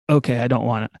 okay, I don't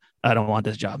want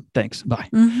this job. Thanks. Bye.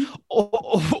 Mm-hmm.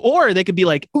 Or they could be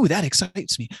like, ooh, that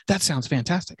excites me. That sounds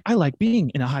fantastic. I like being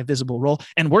in a high visible role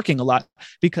and working a lot,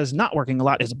 because not working a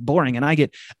lot is boring. And I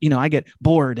get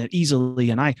bored easily.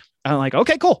 And I'm like,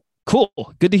 okay, cool.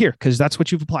 Good to hear. Cause that's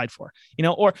what you've applied for,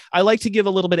 or I like to give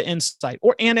a little bit of insight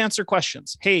and answer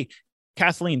questions. Hey,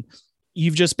 Kathleen,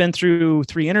 you've just been through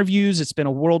 3 interviews. It's been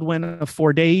a whirlwind of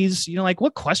 4 days. Like,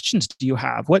 what questions do you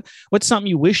have? What's something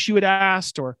you wish you had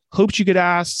asked or hoped you could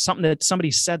ask? Something that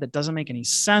somebody said that doesn't make any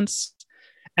sense.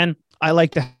 And I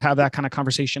like to have that kind of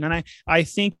conversation. And I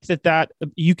think that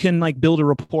you can like build a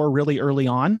rapport really early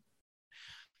on.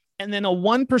 And then a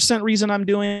 1% reason I'm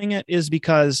doing it is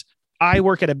because I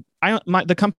work at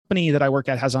the company that I work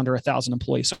at has under 1,000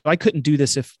 employees. So I couldn't do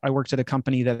this if I worked at a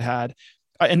company that had,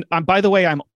 and by the way,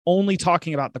 I'm only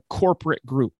talking about the corporate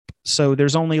group. So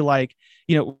there's only like,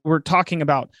 we're talking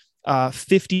about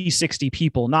 50, 60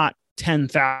 people, not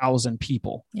 10,000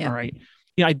 people. Yeah. All right.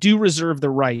 I do reserve the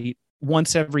right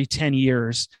once every 10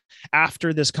 years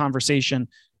after this conversation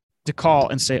to call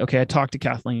and say, okay, I talked to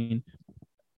Kathleen,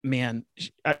 man.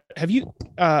 Have you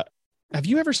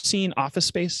ever seen Office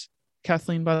Space,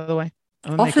 Kathleen, by the way?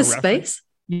 Office Space?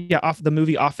 Yeah. Off the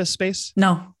movie Office Space.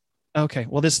 No. Okay.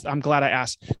 Well, I'm glad I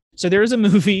asked. So there is a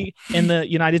movie in the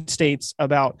United States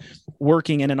about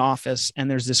working in an office, and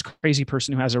there's this crazy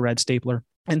person who has a red stapler.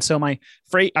 And so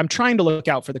I'm trying to look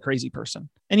out for the crazy person.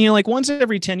 And, like once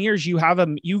every 10 years, you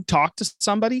talk to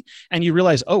somebody and you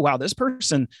realize, oh, wow, this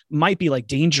person might be like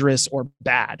dangerous or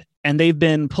bad. And they've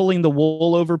been pulling the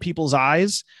wool over people's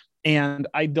eyes. And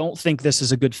I don't think this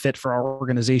is a good fit for our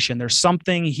organization. There's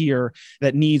something here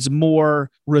that needs more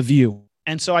review.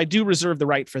 And so I do reserve the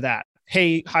right for that.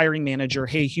 Hey, hiring manager,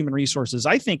 hey, human resources,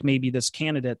 I think maybe this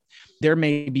candidate, there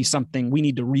may be something we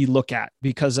need to relook at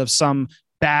because of some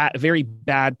very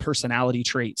bad personality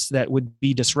traits that would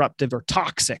be disruptive or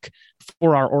toxic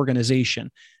for our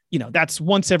organization. That's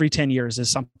once every 10 years is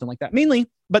something like that mainly,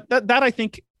 but that I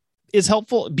think is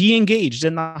helpful. Be engaged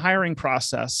in the hiring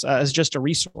process as just a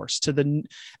resource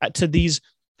to these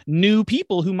new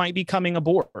people who might be coming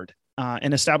aboard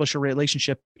and establish a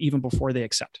relationship even before they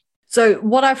accept. So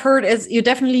what I've heard is you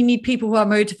definitely need people who are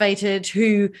motivated,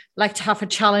 who like to have a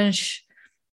challenge.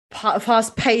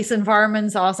 Fast-paced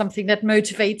environments are something that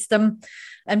motivates them,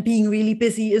 and being really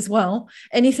busy as well.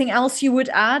 Anything else you would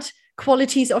add?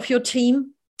 Qualities of your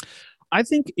team? I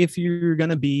think if you're going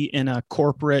to be in a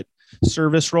corporate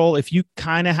service role, if you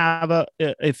kind of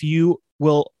if you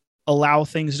will allow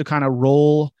things to kind of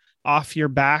roll off your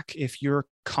back, if you're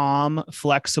calm,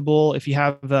 flexible, if you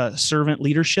have a servant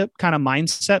leadership kind of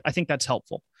mindset, I think that's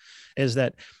helpful. Is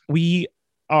that we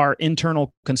are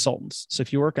internal consultants. So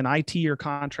if you work in IT or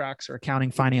contracts or accounting,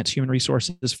 finance, human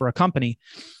resources for a company,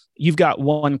 you've got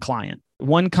one client,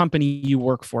 one company you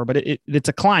work for, but it's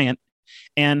a client.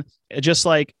 And just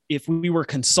like if we were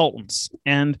consultants,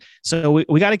 and so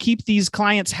we got to keep these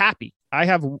clients happy. I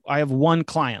have one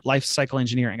client, lifecycle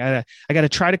engineering. I got to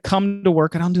try to come to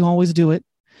work. I don't always do it,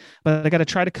 but I got to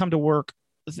try to come to work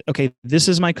okay, this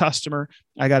is my customer.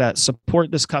 I got to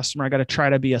support this customer. I got to try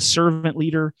to be a servant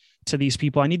leader to these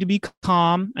people. I need to be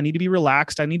calm. I need to be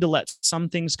relaxed. I need to let some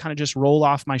things kind of just roll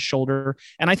off my shoulder.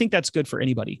 And I think that's good for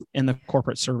anybody in the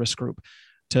corporate service group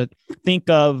to think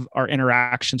of our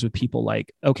interactions with people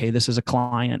like, okay, this is a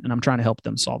client and I'm trying to help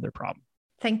them solve their problem.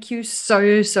 Thank you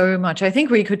so much. I think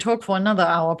we could talk for another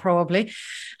hour probably.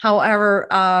 However,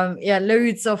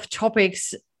 loads of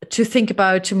topics to think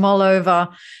about, to mull over,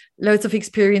 loads of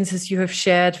experiences you have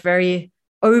shared very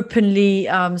openly.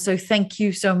 So thank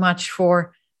you so much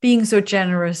for being so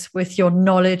generous with your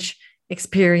knowledge,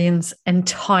 experience, and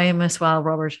time as well,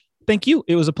 Robert. Thank you.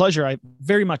 It was a pleasure. I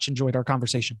very much enjoyed our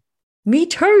conversation. Me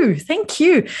too. Thank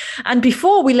you. And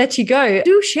before we let you go,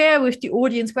 do share with the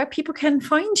audience where people can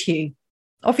find you.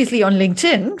 Obviously on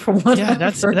LinkedIn, from what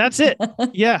that's it.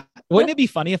 Yeah. Wouldn't it be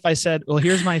funny if I said, well,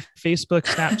 here's my Facebook,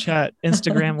 Snapchat,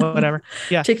 Instagram, whatever.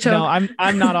 Yeah. TikTok. No,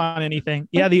 I'm not on anything.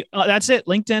 Yeah. That's it.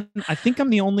 LinkedIn. I think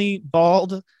I'm the only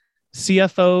bald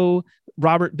CFO,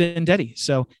 Robert Bendetti.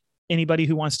 So anybody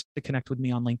who wants to connect with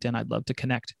me on LinkedIn, I'd love to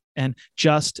connect. And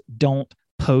just don't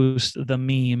post the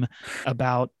meme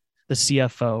about the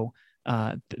CFO.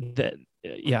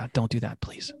 Don't do that,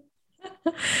 please.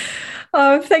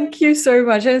 Oh, thank you so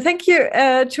much. And thank you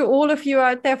to all of you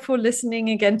out there for listening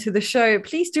again to the show.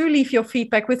 Please do leave your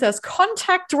feedback with us.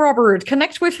 Contact Robert,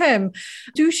 connect with him.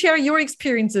 Do share your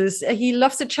experiences. He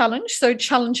loves a challenge, so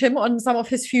challenge him on some of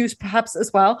his views perhaps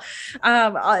as well.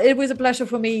 It was a pleasure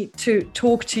for me to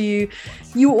talk to you.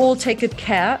 You all take good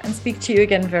care and speak to you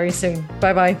again very soon.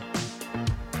 Bye-bye.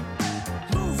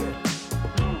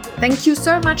 Thank you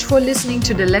so much for listening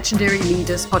to the Legendary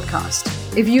Leaders podcast.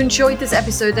 If you enjoyed this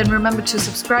episode, then remember to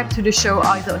subscribe to the show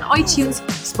either on iTunes,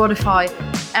 Spotify,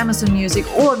 Amazon Music,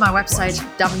 or on my website,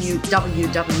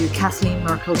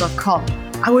 www.kathleenmerkel.com.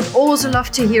 I would also love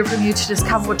to hear from you to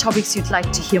discover what topics you'd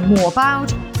like to hear more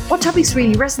about, what topics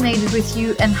really resonated with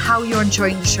you, and how you're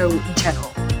enjoying the show in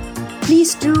general.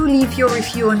 Please do leave your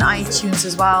review on iTunes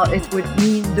as well. It would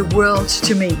mean the world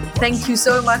to me. Thank you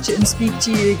so much and speak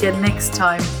to you again next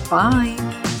time. Bye.